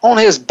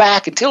his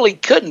back until he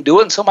couldn't do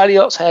it and somebody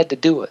else had to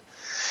do it.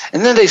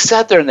 And then they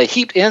sat there and they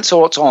heaped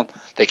insults on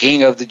the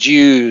King of the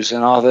Jews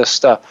and all this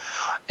stuff.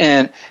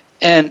 And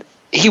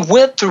he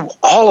went through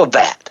all of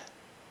that,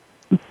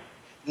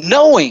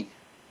 knowing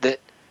that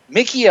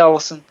Mickey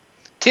Ellison,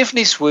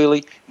 Tiffany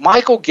Sweely,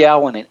 Michael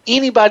Gowan, and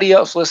anybody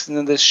else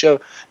listening to this show,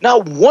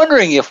 not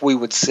wondering if we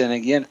would sin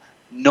again,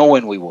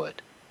 knowing we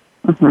would.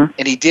 Mm-hmm.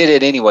 And he did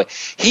it anyway.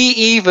 He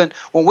even,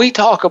 when we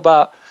talk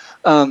about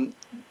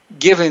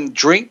giving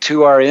drink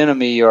to our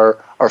enemy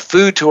or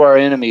food to our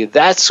enemy,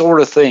 that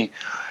sort of thing,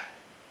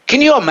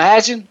 can you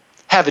imagine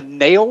having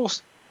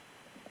nails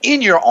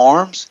in your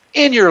arms,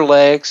 in your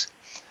legs,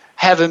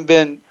 having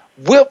been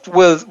whipped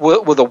with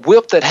a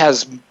whip that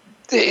has,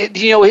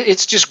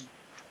 it's just,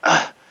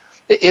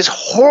 it's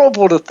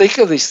horrible to think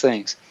of these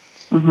things.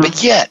 Mm-hmm.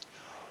 But yet,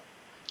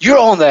 you're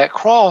on that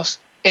cross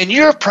and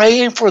you're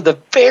praying for the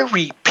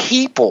very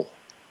people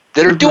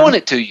that are mm-hmm. doing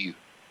it to you.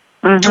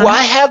 Mm-hmm. Do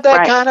I have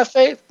that kind of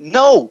faith?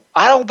 No,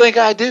 I don't think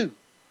I do.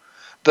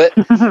 But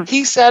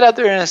he sat out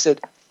there and said,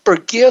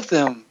 forgive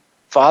them,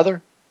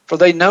 Father, for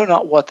they know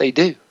not what they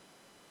do.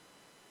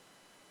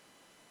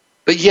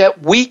 But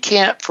yet we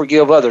can't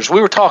forgive others.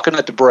 We were talking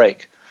at the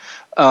break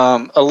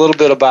a little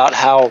bit about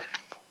how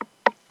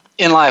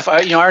in life,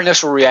 our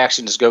initial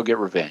reaction is go get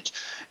revenge.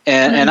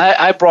 And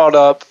I brought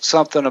up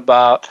something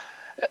about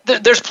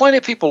there's plenty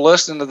of people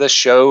listening to this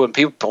show and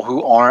people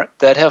who aren't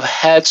that have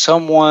had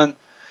someone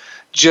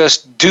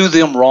just do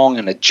them wrong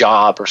in a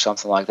job or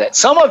something like that.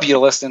 Some of you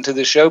listening to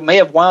this show may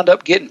have wound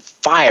up getting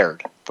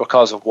fired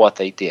because of what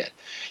they did.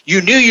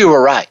 You knew you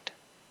were right.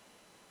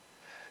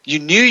 You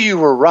knew you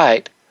were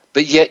right,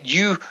 but yet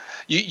you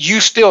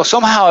still,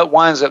 somehow it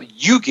winds up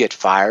you get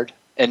fired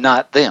and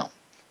not them.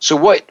 So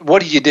what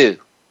do?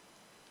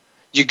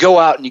 You go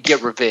out and you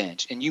get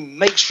revenge, and you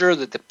make sure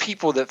that the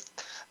people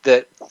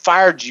that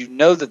fired you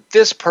know that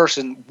this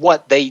person,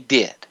 what they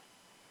did.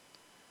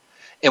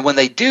 And when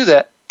they do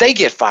that, they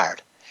get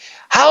fired.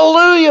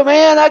 Hallelujah,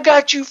 man, I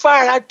got you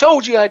fired. I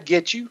told you I'd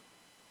get you.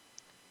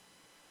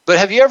 But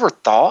have you ever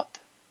thought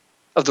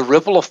of the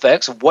ripple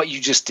effects of what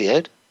you just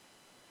did?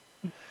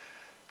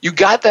 You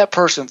got that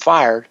person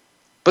fired,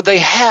 but they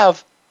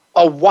have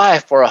a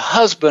wife or a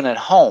husband at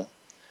home.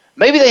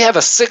 Maybe they have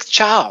a sick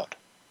child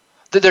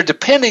that they're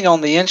depending on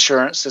the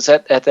insurance that's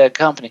at that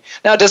company.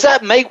 Now, does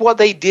that make what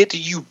they did to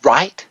you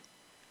right?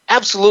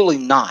 Absolutely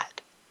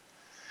not.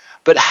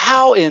 But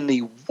how in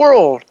the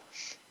world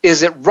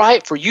is it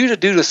right for you to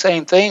do the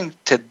same thing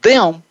to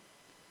them?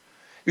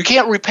 You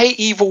can't repay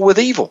evil with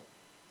evil.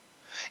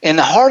 And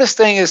the hardest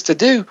thing is to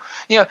do,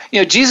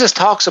 Jesus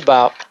talks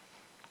about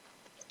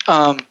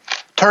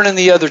turning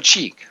the other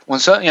cheek. When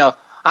when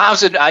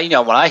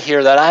I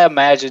hear that, I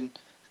imagine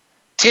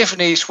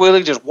Tiffany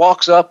Swilling just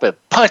walks up and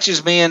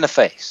punches me in the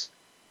face.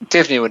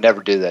 Tiffany would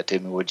never do that to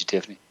me, would you,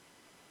 Tiffany?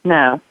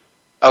 No.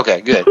 Okay,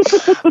 good.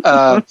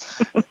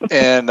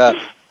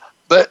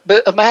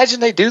 But imagine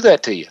they do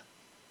that to you.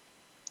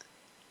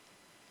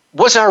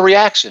 What's our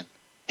reaction?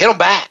 Hit them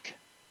back.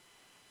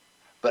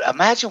 But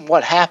imagine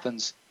what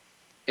happens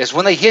is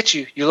when they hit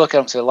you, you look at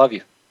them and say, I love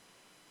you.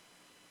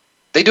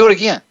 They do it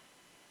again. And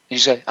you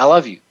say, I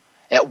love you.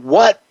 At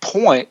what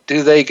point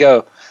do they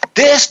go,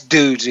 this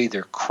dude's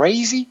either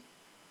crazy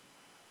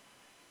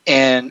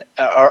and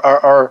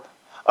or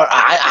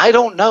I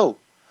don't know.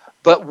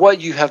 But what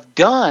you have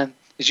done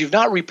is you've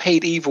not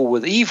repaid evil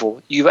with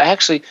evil. You've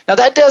actually, now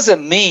that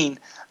doesn't mean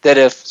that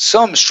if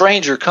some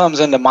stranger comes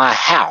into my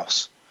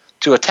house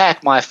to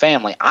attack my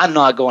family, I'm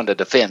not going to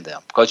defend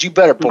them, because you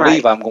better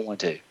believe I'm going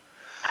to.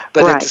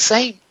 But at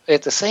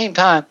the same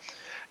time,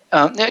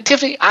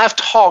 Tiffany, I've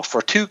talked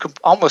for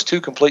almost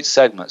two complete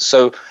segments.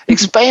 So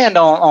expand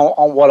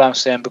on what I'm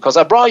saying, because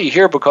I brought you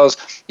here because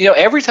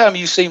every time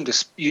you seem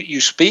to you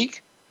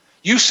speak,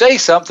 you say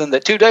something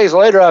that 2 days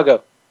later I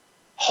go,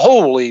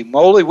 holy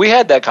moly, we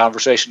had that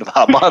conversation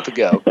about a month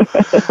ago.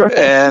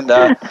 And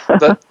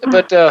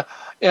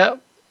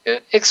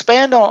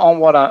expand on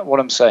what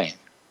I'm saying.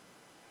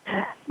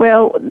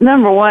 Well,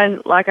 number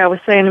one, like I was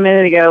saying a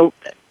minute ago,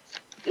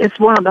 it's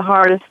one of the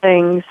hardest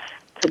things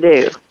to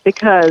do,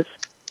 because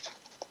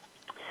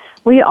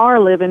we are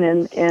living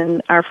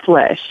in our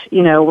flesh.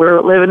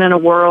 We're living in a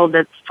world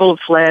that's full of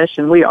flesh,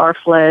 and we are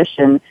flesh.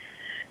 And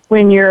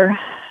when you're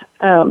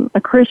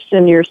a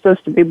Christian, you're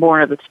supposed to be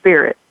born of the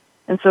Spirit.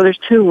 And so there's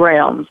two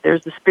realms.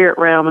 There's the spirit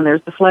realm and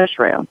there's the flesh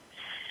realm.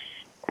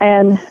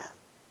 And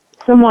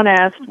someone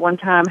asked one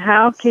time,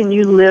 how can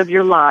you live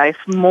your life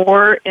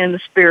more in the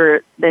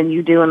spirit than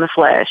you do in the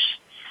flesh?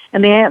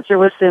 And the answer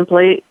was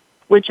simply,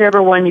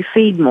 whichever one you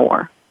feed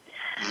more.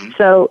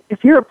 So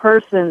if you're a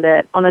person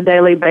that on a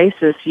daily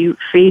basis you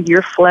feed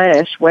your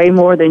flesh way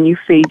more than you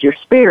feed your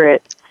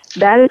spirit,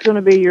 that is going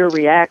to be your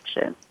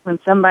reaction. When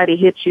somebody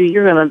hits you,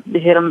 you're going to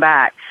hit them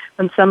back.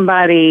 When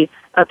somebody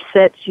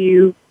upsets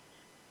you,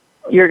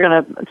 you're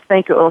going to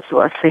think, let's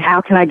see,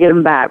 how can I get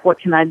them back? What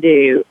can I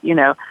do?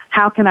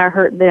 How can I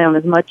hurt them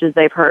as much as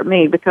they've hurt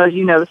me? Because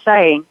the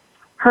saying,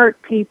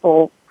 hurt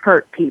people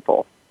hurt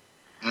people.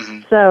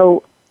 Mm-hmm.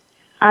 So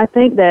I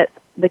think that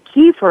the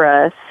key for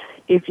us,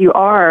 if you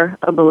are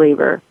a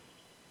believer,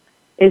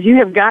 is you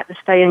have got to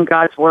stay in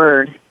God's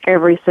Word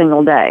every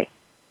single day.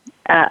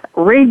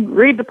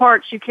 Read the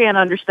parts you can't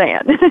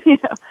understand.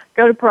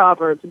 Go to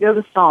Proverbs, go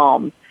to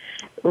Psalms.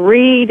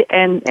 Read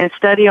and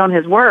study on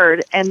His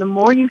Word, and the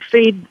more you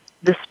feed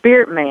the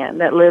spirit man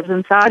that lives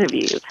inside of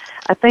you,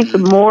 I think the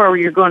more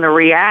you're going to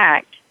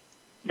react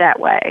that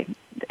way,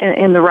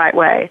 in the right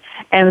way.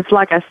 And it's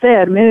like I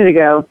said a minute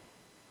ago,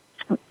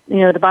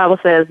 the Bible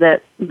says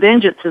that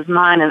vengeance is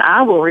mine and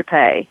I will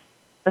repay.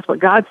 That's what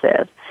God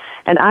says.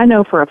 And I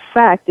know for a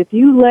fact, if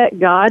you let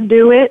God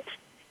do it,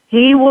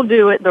 He will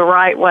do it the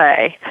right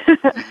way.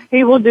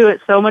 He will do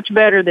it so much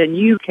better than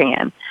you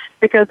can,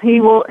 because He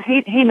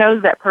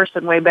knows that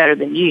person way better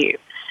than you.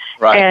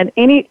 Right. And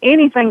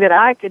anything that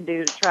I could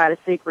do to try to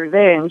seek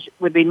revenge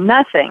would be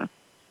nothing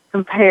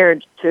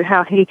compared to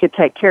how He could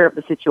take care of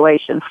the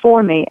situation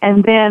for me.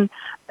 And then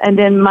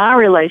my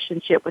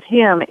relationship with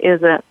Him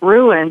isn't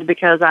ruined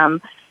because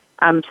I'm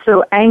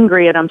so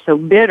angry and I'm so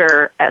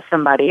bitter at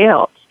somebody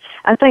else.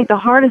 I think the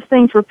hardest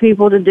thing for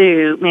people to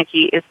do,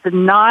 Mickey, is to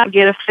not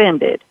get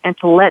offended and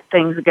to let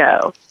things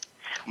go.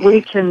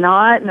 We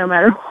cannot, no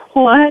matter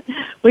what,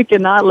 we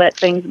cannot let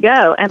things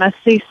go. And I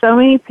see so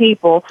many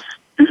people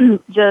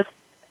just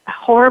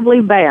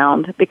horribly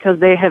bound because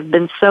they have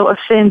been so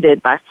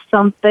offended by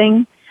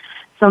something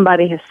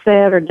somebody has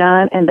said or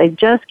done, and they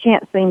just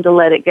can't seem to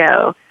let it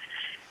go.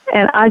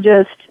 And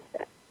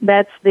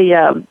that's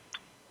the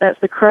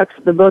crux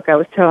of the book I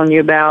was telling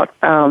you about,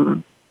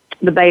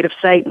 The Bait of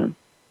Satan.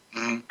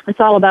 It's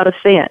all about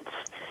offense.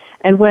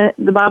 And when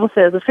the Bible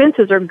says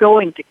offenses are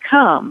going to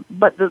come,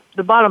 but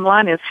the bottom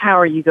line is, how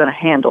are you going to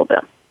handle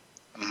them?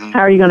 Mm-hmm. How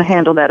are you going to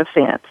handle that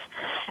offense?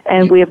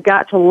 And we have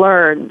got to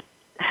learn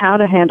how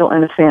to handle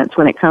an offense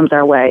when it comes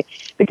our way.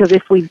 Because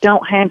if we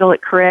don't handle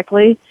it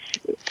correctly,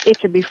 it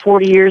could be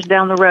 40 years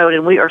down the road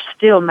and we are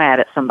still mad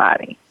at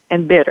somebody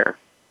and bitter.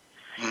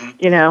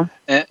 Mm-hmm.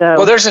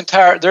 Well,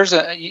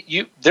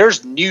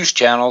 there's news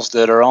channels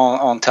that are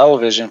on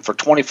television for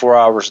 24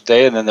 hours a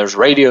day, and then there's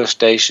radio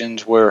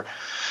stations where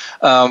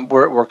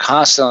we're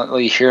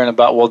constantly hearing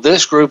about, well,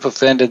 this group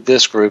offended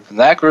this group, and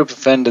that group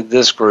offended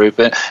this group,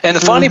 and the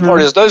funny mm-hmm.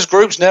 part is those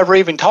groups never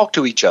even talk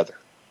to each other.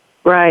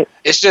 Right.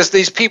 It's just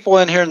these people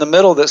in here in the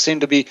middle that seem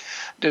to be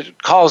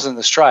causing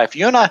the strife.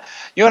 You and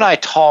I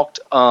talked,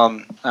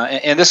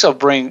 and this I'll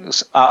bring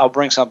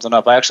something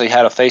up. I actually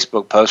had a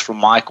Facebook post from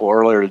Michael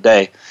earlier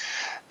today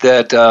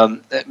that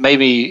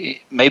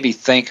made me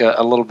think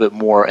a little bit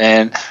more.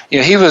 And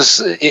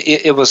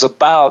it was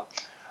about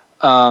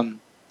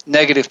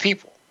negative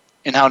people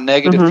and how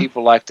negative mm-hmm.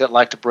 people like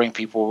to bring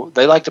people.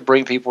 They like to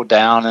bring people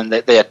down, and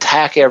they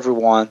attack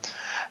everyone.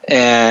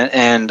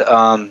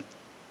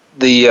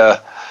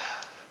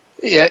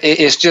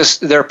 It's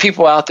just there are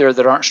people out there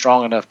that aren't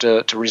strong enough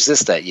to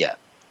resist that yet.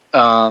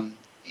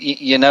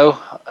 He had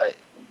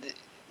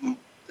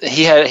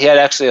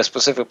actually a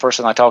specific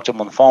person I talked to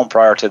him on the phone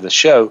prior to the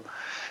show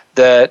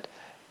that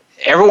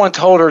everyone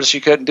told her that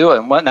she couldn't do it,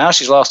 and now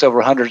she's lost over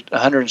 100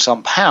 and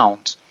some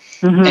pounds.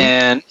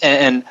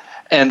 Mm-hmm.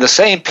 And the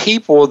same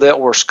people that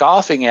were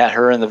scoffing at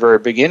her in the very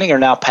beginning are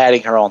now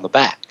patting her on the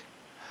back.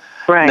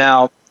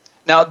 Right.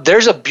 Now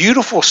there's a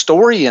beautiful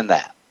story in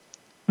that.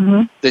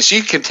 Mm-hmm. That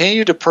she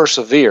continued to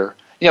persevere.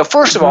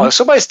 First of all, if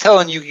somebody's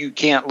telling you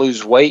can't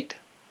lose weight,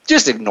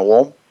 just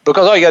ignore them,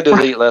 because all you got to do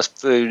is eat less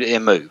food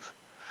and move.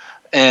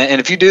 And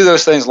if you do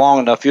those things long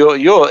enough,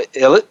 you'll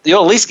at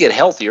least get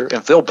healthier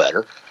and feel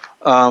better.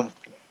 But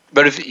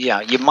if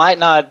you might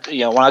not.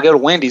 When I go to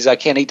Wendy's, I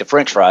can't eat the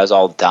French fries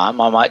all the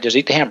time. I might just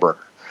eat the hamburger.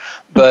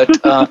 But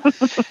the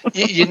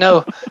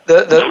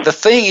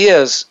thing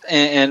is,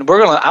 and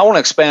I want to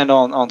expand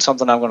on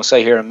something I'm going to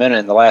say here in a minute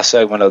in the last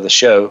segment of the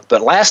show.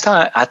 But last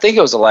time, I think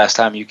it was the last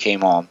time you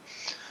came on.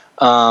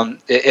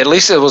 At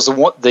least it was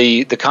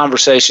the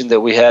conversation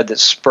that we had that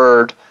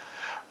spurred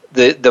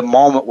the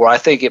moment where I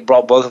think it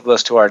brought both of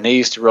us to our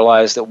knees to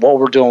realize that what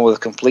we're doing with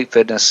Complete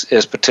Fitness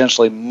is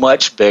potentially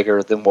much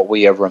bigger than what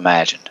we ever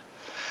imagined.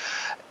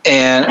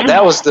 And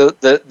that was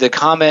the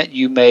comment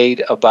you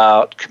made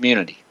about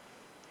community.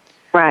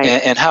 Right.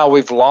 And how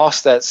we've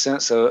lost that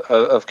sense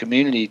of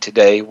community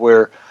today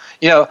where,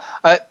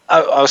 I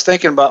was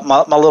thinking about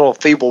my little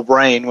feeble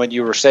brain when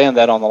you were saying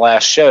that on the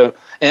last show.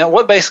 And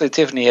what basically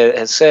Tiffany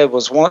had said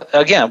was, what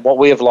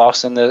we have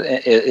lost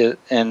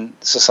in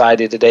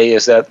society today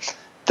is that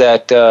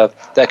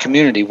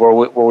community where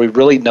we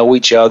really know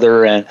each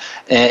other and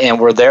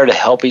we're there to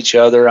help each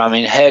other. I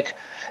mean, heck,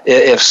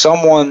 if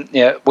someone,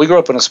 we grew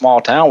up in a small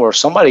town where if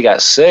somebody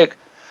got sick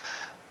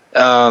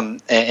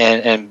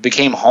and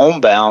became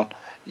homebound,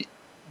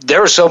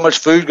 there was so much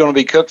food going to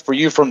be cooked for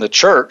you from the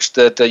church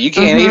that you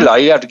can't mm-hmm. eat it all.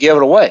 You have to give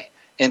it away.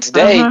 And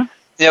today,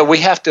 mm-hmm.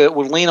 We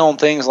lean on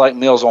things like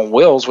Meals on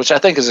Wheels, which I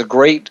think is a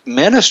great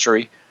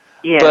ministry.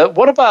 Yeah. But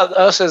what about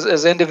us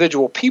as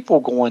individual people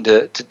going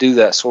to do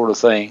that sort of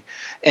thing?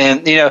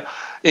 And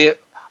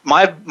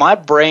my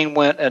brain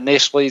went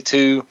initially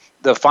to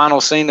the final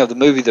scene of the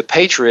movie The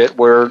Patriot,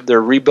 where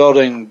they're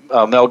rebuilding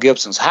Mel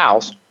Gibson's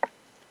house,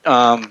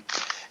 and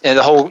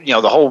the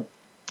whole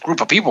group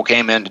of people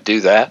came in to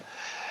do that.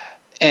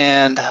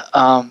 And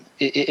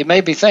it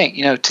made me think,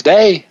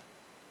 today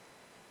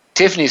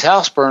Tiffany's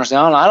house burns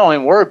down, and I don't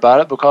even worry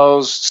about it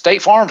because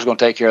State Farm's going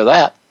to take care of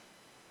that.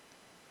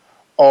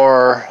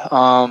 Or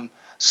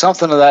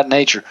something of that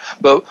nature.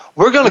 But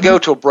we're going to go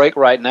to a break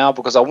right now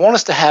because I want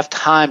us to have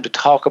time to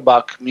talk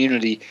about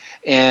community.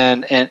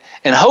 And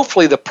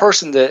hopefully the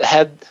person that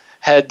had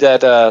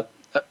that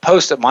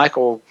post that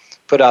Michael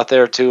put out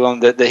there to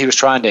him that he was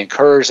trying to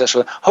encourage,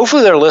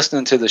 hopefully they're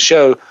listening to the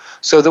show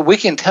so that we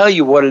can tell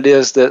you what it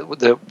is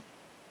that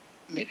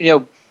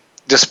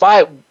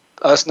despite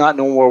us not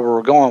knowing where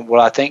we're going, what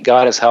I think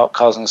God is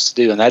causing us to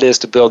do, and that is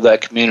to build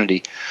that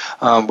community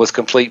with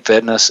Complete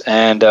Fitness,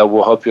 and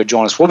we'll hope you'll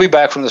join us. We'll be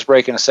back from this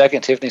break in a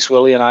second. Tiffany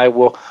Swilly and I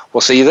will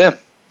see you then.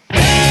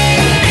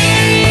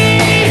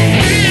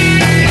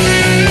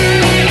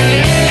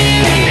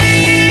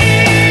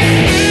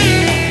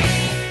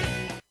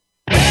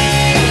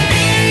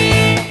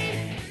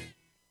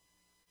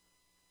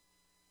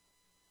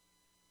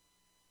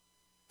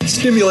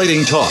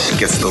 Stimulating talk. It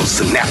gets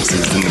those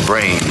synapses in the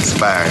brain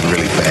firing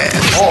really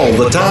fast. All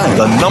the time.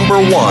 The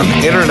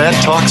 #1 Internet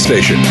talk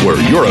station where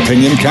your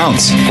opinion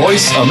counts.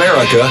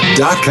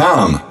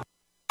 VoiceAmerica.com.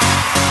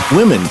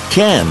 Women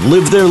can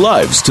live their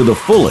lives to the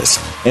fullest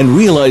and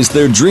realize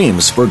their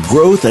dreams for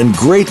growth and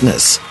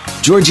greatness.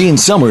 Georgene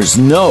Summers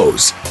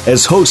knows.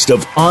 As host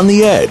of On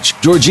the Edge,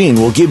 Georgene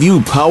will give you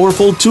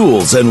powerful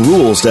tools and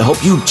rules to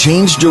help you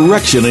change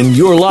direction in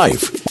your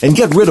life. and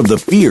get rid of the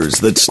fears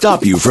that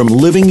stop you from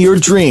living your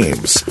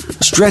dreams.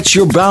 Stretch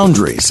your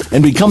boundaries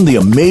and become the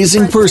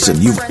amazing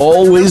person you've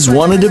always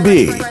wanted to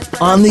be.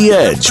 On the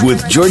Edge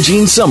with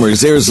Georgine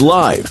Summers airs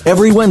live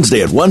every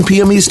Wednesday at 1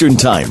 p.m. Eastern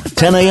Time,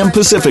 10 a.m.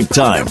 Pacific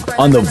Time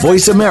on the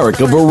Voice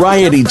America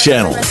Variety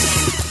Channel.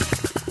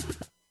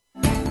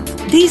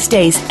 These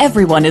days,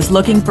 everyone is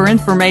looking for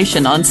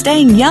information on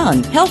staying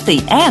young,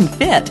 healthy, and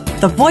fit.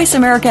 The Voice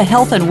America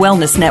Health and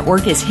Wellness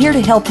Network is here to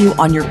help you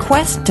on your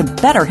quest to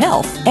better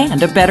health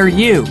and a better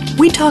you.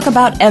 We talk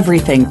about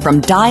everything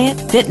from diet,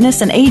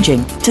 fitness, and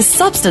aging to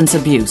substance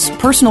abuse,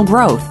 personal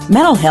growth,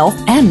 mental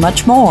health, and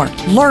much more.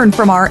 Learn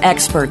from our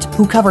experts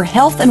who cover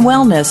health and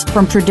wellness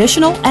from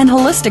traditional and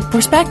holistic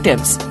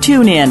perspectives.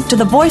 Tune in to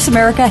the Voice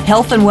America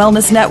Health and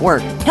Wellness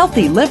Network.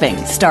 Healthy living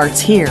starts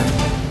here.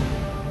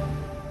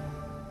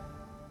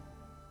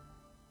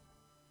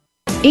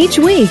 Each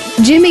week,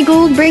 Jimmy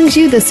Gould brings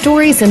you the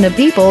stories and the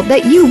people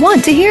that you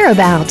want to hear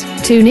about.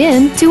 Tune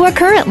in to A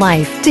Current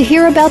Life to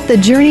hear about the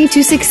journey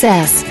to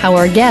success, how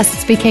our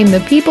guests became the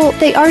people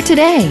they are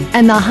today,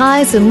 and the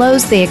highs and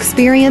lows they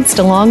experienced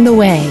along the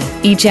way.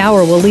 Each hour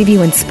will leave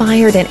you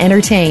inspired and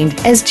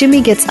entertained as Jimmy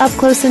gets up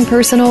close and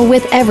personal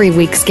with every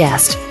week's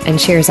guest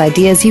and shares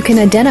ideas you can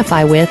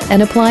identify with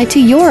and apply to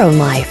your own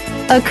life.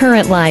 A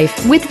Current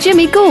Life with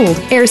Jimmy Gould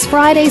airs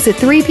Fridays at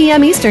 3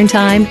 p.m. Eastern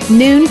Time,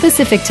 noon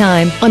Pacific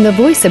Time on the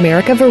Voice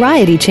America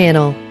Variety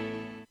Channel.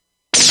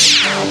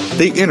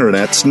 The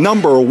Internet's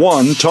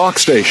 #1 talk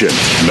station.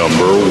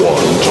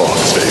 #1 talk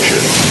station.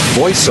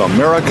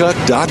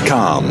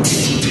 VoiceAmerica.com.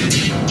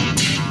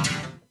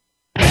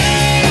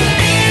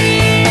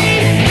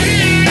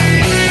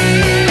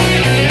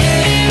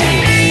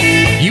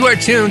 You are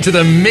tuned to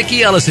The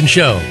Mickey Ellison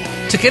Show.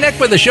 To connect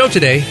with the show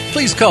today,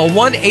 please call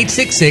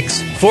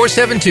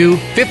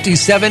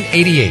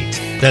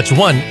 1-866-472-5788. That's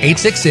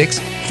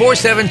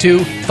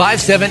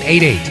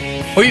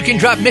 1-866-472-5788. Or you can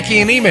drop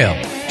Mickey an email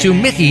to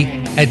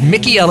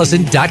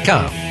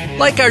mickey@mickeyellison.com.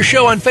 Like our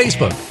show on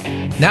Facebook.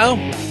 Now,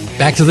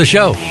 back to the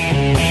show.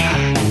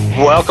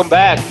 Welcome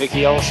back.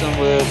 Mickey Ellison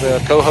with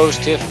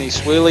co-host Tiffany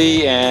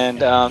Swilly.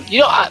 And, I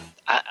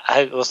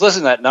was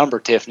listening to that number,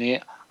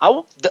 Tiffany. I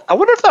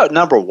wonder if that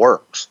number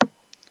works.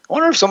 I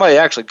wonder if somebody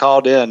actually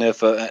called in,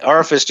 or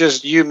if it's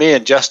just you, me,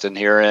 and Justin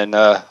here, and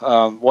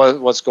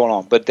what's going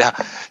on. But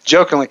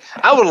jokingly,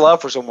 I would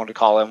love for someone to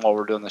call in while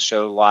we're doing the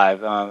show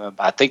live.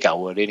 I think I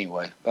would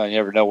anyway. You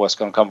never know what's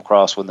going to come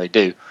across when they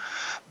do.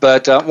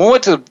 But before we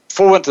went to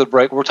the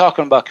break, we're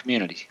talking about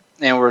community,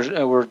 and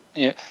we're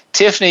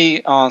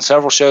Tiffany on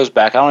several shows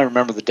back. I don't even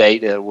remember the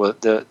date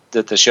that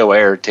the show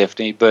aired,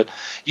 Tiffany, but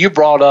you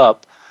brought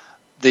up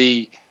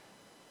I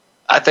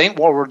think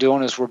what we're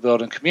doing is we're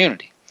building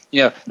community.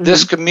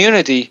 This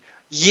community,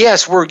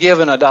 yes, we're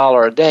given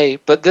 $1 a day,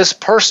 but this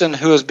person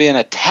who is being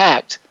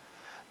attacked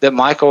that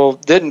Michael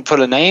didn't put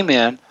a name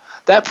in,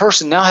 that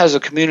person now has a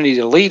community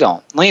to lean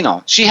on.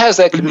 She has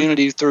that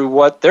community through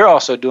what they're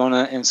also doing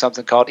in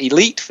something called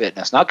elite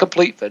fitness, not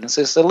complete fitness,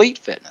 it's elite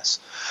fitness.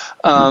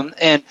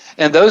 And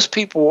those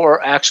people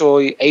are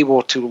actually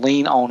able to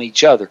lean on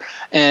each other.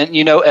 And,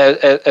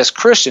 as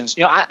Christians,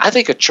 I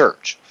think of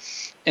church,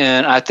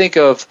 and I think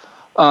of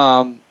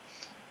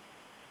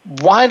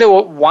why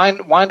do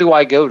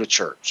I go to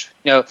church?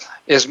 If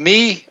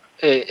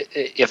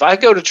I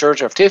go to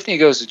church or if Tiffany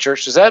goes to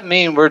church, does that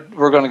mean we're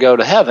going to go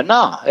to heaven?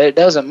 No, it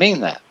doesn't mean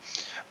that.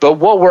 But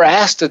what we're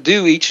asked to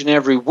do each and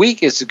every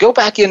week is to go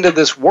back into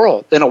this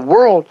world, in a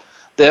world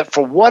that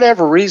for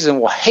whatever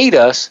reason will hate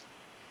us,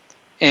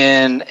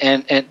 and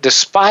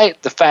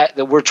despite the fact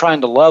that we're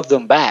trying to love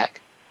them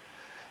back.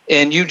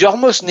 And you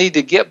almost need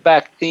to get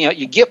back,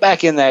 you get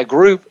back in that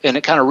group and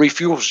it kind of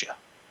refuels you.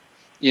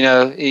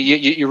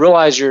 You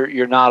realize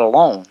you're not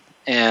alone.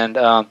 And,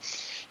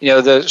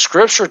 the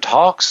Scripture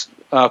talks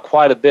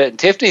quite a bit. And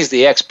Tiffany's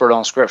the expert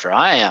on Scripture.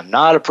 I am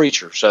not a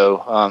preacher.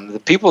 So the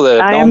people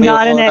that know me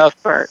well enough,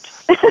 expert.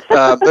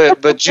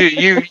 but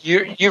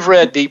you've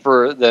read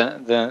deeper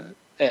than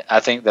I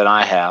think that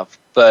I have.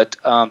 But,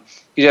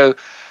 in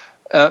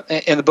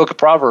the book of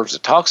Proverbs,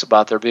 it talks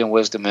about there being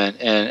wisdom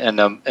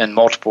and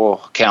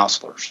multiple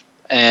counselors.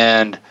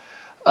 And,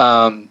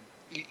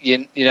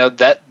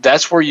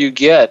 that's where you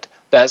get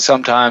that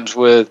sometimes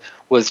with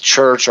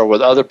church or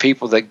with other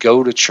people that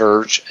go to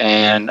church,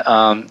 and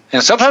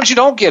sometimes you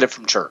don't get it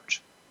from church.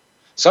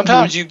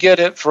 Sometimes you get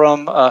it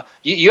from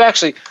you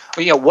actually.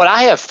 What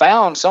I have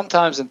found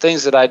sometimes in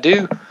things that I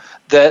do,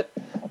 that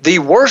the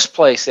worst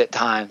place at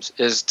times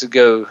is to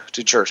go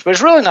to church, but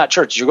it's really not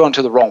church. You're going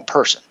to the wrong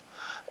person,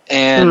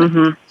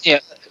 and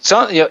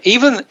so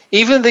even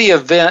the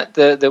event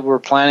that we're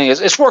planning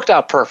it's worked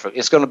out perfect.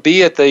 It's going to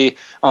be at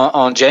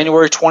on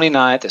January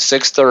 29th at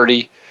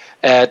 6:30.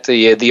 At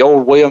the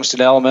old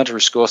Williamston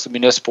Elementary School. It's the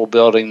municipal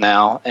building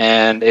now,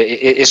 and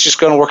it's just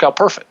going to work out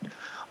perfect.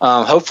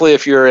 Hopefully,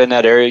 if you're in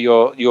that area,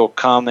 you'll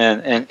come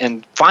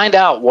and find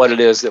out what it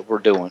is that we're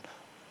doing.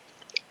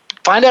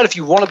 Find out if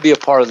you want to be a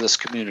part of this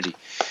community.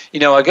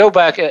 I go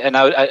back, and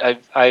I'm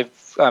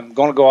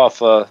going to go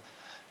off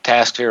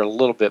task here a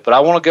little bit, but I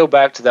want to go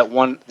back to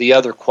the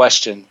other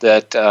question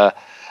that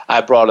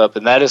I brought up,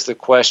 and that is the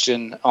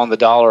question on the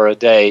dollar a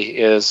day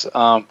is,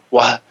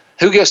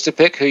 who gets to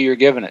pick who you're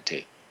giving it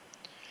to?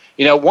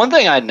 One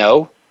thing I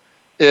know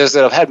is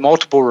that I've had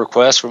multiple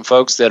requests from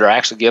folks that are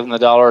actually giving the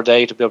dollar a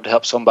day to be able to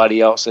help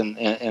somebody else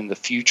in the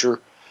future.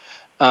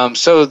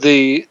 So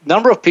the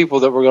number of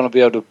people that we're going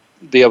to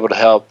be able to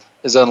help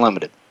is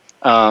unlimited.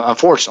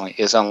 Unfortunately,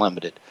 is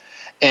unlimited.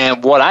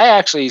 And what I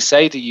actually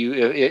say to you,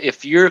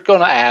 if you're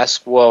going to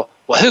ask, well,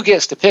 who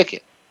gets to pick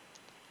it?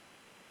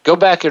 Go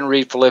back and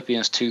read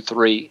Philippians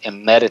 2:3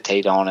 and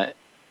meditate on it,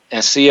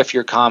 and see if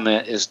your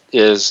comment is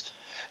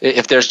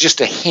if there's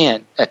just a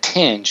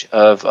tinge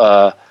of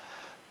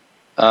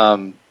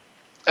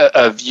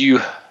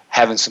you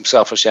having some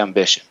selfish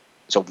ambition.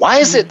 So why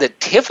is it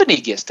that Tiffany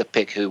gets to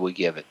pick who we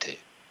give it to?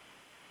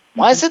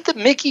 Why is it that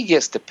Mickey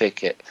gets to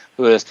pick it?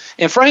 Who is?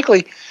 And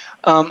frankly,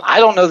 I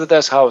don't know that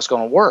that's how it's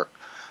going to work.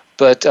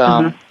 But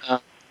going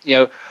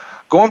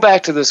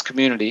back to this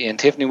community, and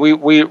Tiffany, we're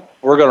going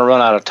to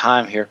run out of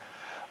time here.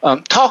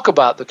 Talk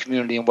about the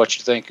community and what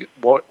you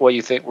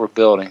think we're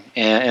building,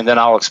 and then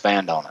I'll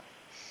expand on it.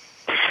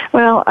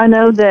 Well, I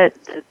know that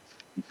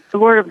the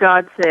Word of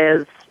God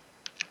says,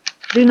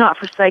 "Do not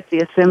forsake the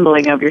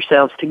assembling of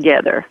yourselves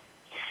together,"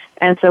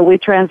 and so we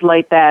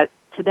translate that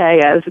today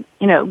as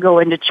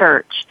going to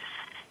church.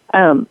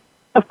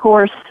 Of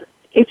course,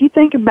 if you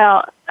think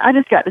about, I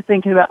just got to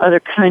thinking about other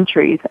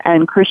countries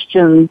and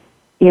Christians,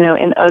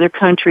 in other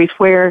countries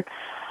where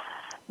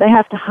they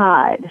have to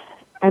hide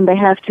and they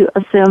have to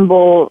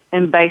assemble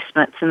in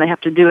basements and they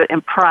have to do it in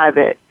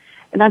private.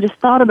 And I just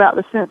thought about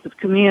the sense of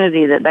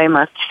community that they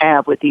must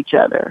have with each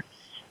other,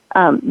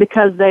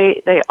 because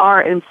they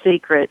are in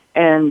secret,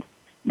 and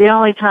the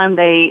only time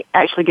they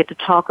actually get to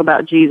talk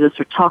about Jesus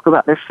or talk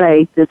about their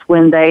faith is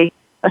when they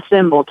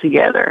assemble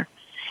together.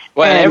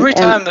 Well, and every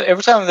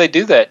time they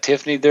do that,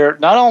 Tiffany,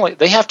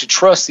 they have to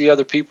trust the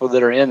other people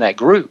that are in that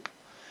group.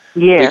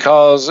 Yeah.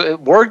 Because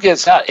word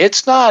gets out.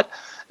 It's not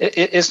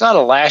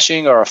a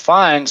lashing or a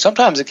fine.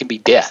 Sometimes it can be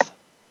death.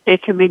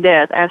 It can be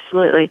death,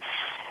 absolutely.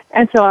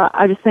 And so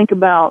I just think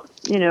about,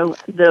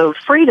 the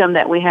freedom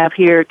that we have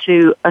here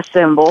to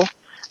assemble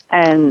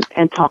and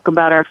talk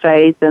about our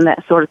faith and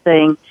that sort of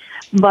thing.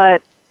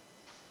 But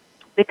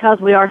because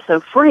we are so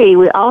free,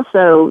 we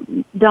also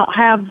don't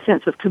have the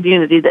sense of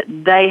community that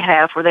they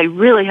have, where they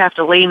really have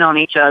to lean on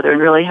each other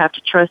and really have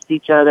to trust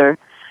each other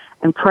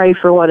and pray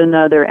for one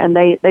another. And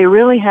they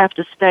really have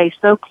to stay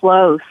so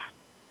close,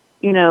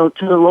 to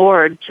the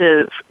Lord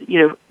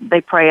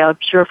they pray, I'm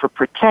sure, for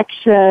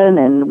protection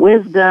and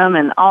wisdom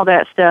and all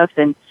that stuff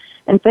and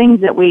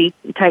things that we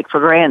take for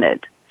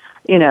granted,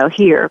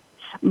 here.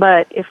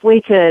 But if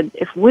we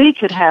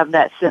could have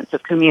that sense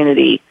of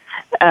community,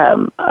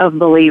 of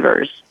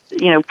believers,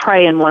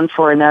 praying one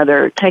for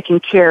another, taking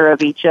care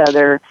of each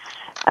other,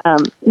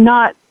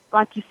 not,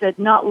 like you said,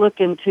 not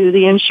looking to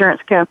the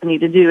insurance company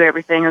to do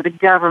everything or the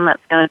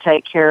government's going to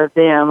take care of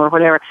them or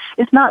whatever.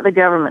 It's not the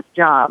government's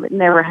job. It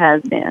never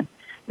has been.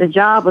 The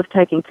job of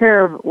taking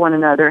care of one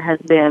another has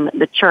been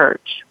the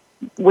church.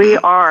 We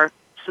are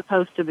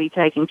supposed to be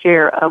taking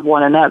care of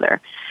one another.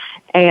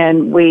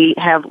 And we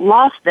have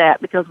lost that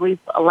because we've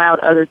allowed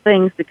other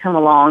things to come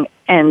along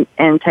and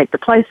take the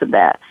place of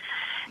that.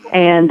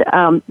 And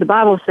the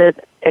Bible says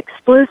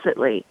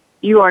explicitly,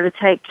 you are to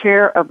take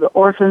care of the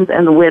orphans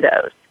and the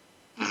widows.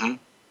 Mm-hmm.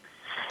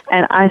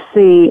 And I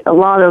see a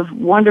lot of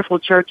wonderful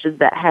churches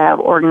that have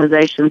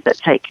organizations that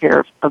take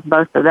care of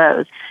both of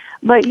those.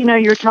 But,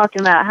 you're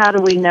talking about how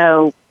do we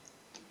know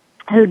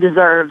who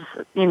deserves,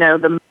 the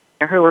money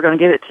or who we're going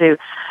to give it to.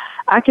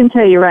 I can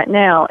tell you right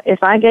now,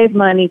 if I gave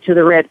money to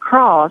the Red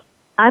Cross,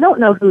 I don't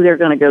know who they're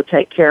going to go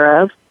take care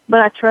of,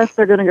 but I trust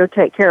they're going to go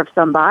take care of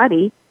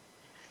somebody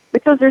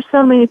because there's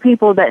so many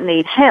people that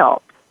need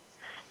help.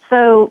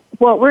 So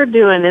what we're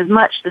doing is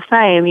much the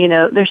same.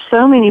 There's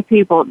so many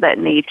people that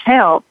need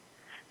help.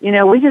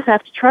 We just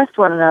have to trust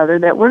one another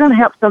that we're going to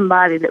help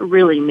somebody that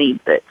really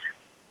needs it.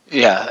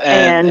 Yeah,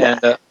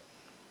 and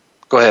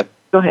go ahead.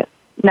 Go ahead.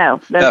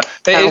 No,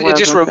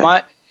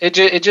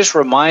 it just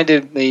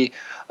reminded me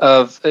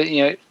of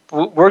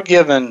we're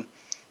given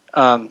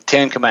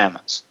 10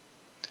 commandments,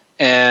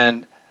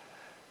 and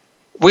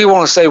we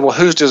want to say, well,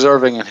 who's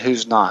deserving and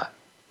who's not.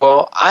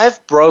 Well,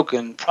 I've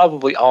broken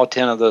probably all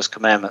 10 of those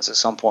commandments at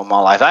some point in my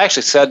life. I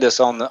actually said this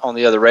on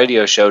the other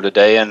radio show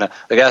today, and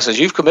the guy says,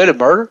 "You've committed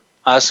murder?"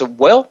 I said,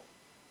 "Well,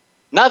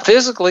 not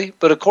physically,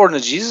 but according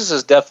to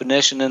Jesus'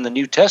 definition in the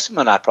New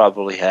Testament, I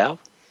probably have."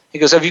 He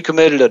goes, "Have you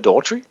committed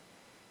adultery?"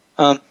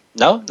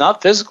 No,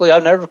 not physically.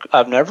 I've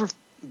never.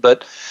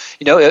 But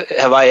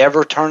have I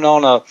ever turned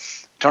on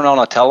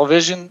a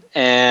television?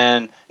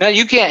 And now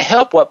you can't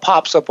help what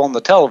pops up on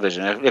the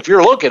television. If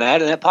you're looking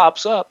at it and it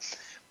pops up.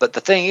 But the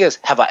thing is,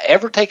 have I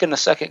ever taken a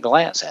second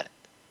glance at it?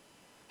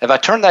 Have I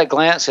turned that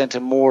glance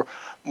into more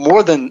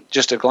than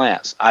just a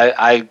glance?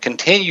 I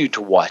continue to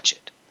watch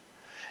it.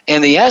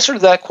 And the answer to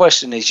that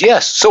question is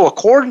yes. So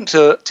according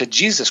to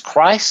Jesus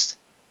Christ,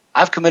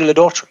 I've committed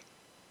adultery.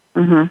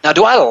 Mm-hmm. Now,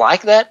 do I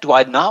like that? Do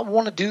I not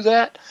want to do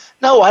that?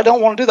 No, I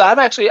don't want to do that.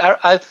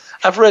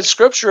 I've read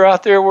scripture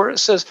out there where it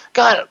says,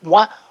 God,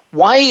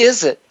 Why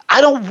is it? I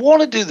don't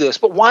want to do this,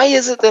 but why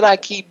is it that I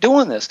keep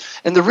doing this?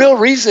 And the real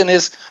reason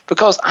is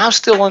because I'm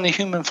still in the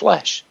human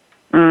flesh.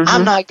 Mm-hmm.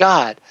 I'm not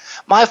God.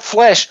 My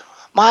flesh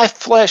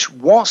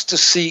wants to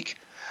seek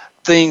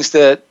things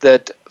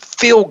that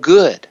feel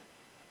good,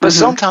 but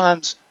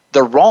sometimes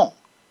they're wrong.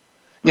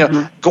 You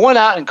know, going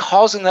out and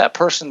causing that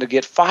person to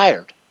get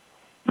fired,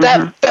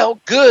 that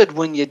felt good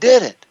when you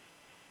did it,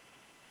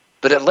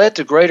 but it led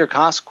to greater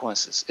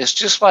consequences. It's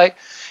just like,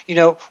 you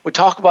know, we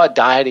talk about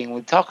dieting,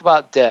 we talk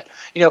about debt.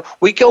 You know,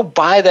 we go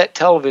buy that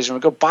television,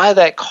 we go buy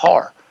that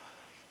car.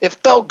 It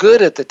felt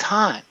good at the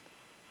time,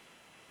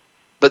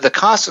 but the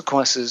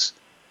consequences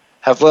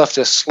have left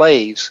us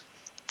slaves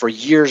for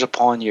years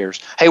upon years.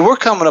 Hey, we're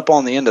coming up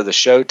on the end of the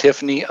show,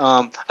 Tiffany.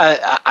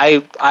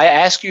 I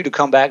ask you to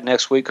come back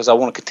next week because I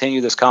want to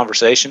continue this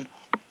conversation.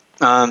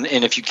 And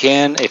if you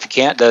can, I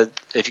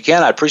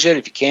appreciate it.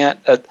 If you can't,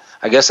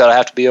 I guess that'll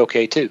have to be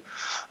okay too.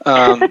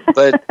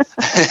 But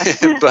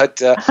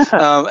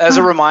as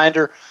a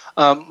reminder,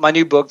 my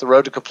new book, The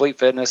Road to Complete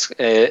Fitness,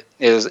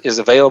 is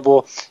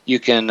available. You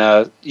can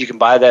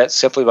buy that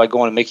simply by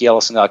going to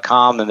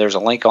MickeyEllison.com, and there's a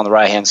link on the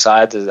right-hand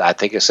side that I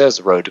think it says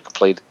The Road to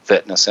Complete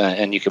Fitness,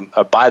 and you can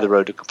buy The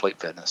Road to Complete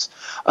Fitness.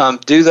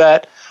 Do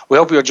that. We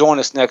hope you'll join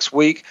us next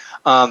week.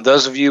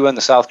 Those of you in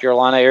the South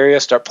Carolina area,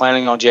 start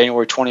planning on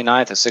January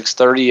 29th at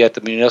 6:30 at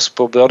the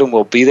Municipal Building.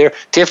 We'll be there.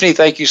 Tiffany,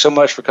 thank you so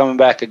much for coming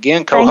back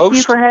again, co-host. Thank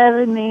you for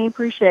having me.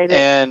 Appreciate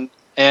it.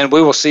 And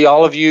we will see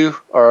all of you,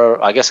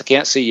 or I guess I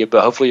can't see you,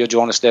 but hopefully you'll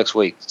join us next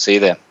week. See you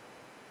then.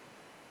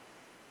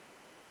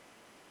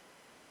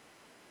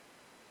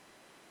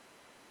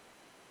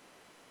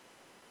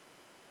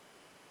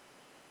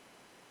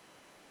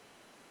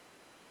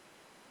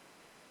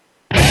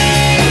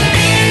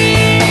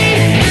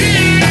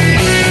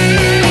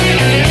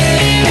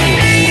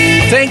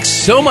 Thanks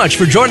so much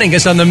for joining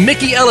us on the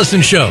Mickey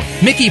Ellison Show.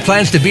 Mickey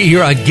plans to be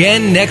here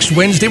again next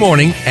Wednesday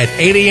morning at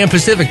 8 a.m.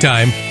 Pacific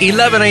Time,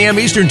 11 a.m.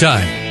 Eastern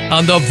Time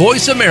on the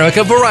Voice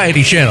America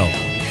Variety Channel.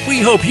 We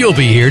hope you'll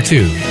be here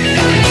too.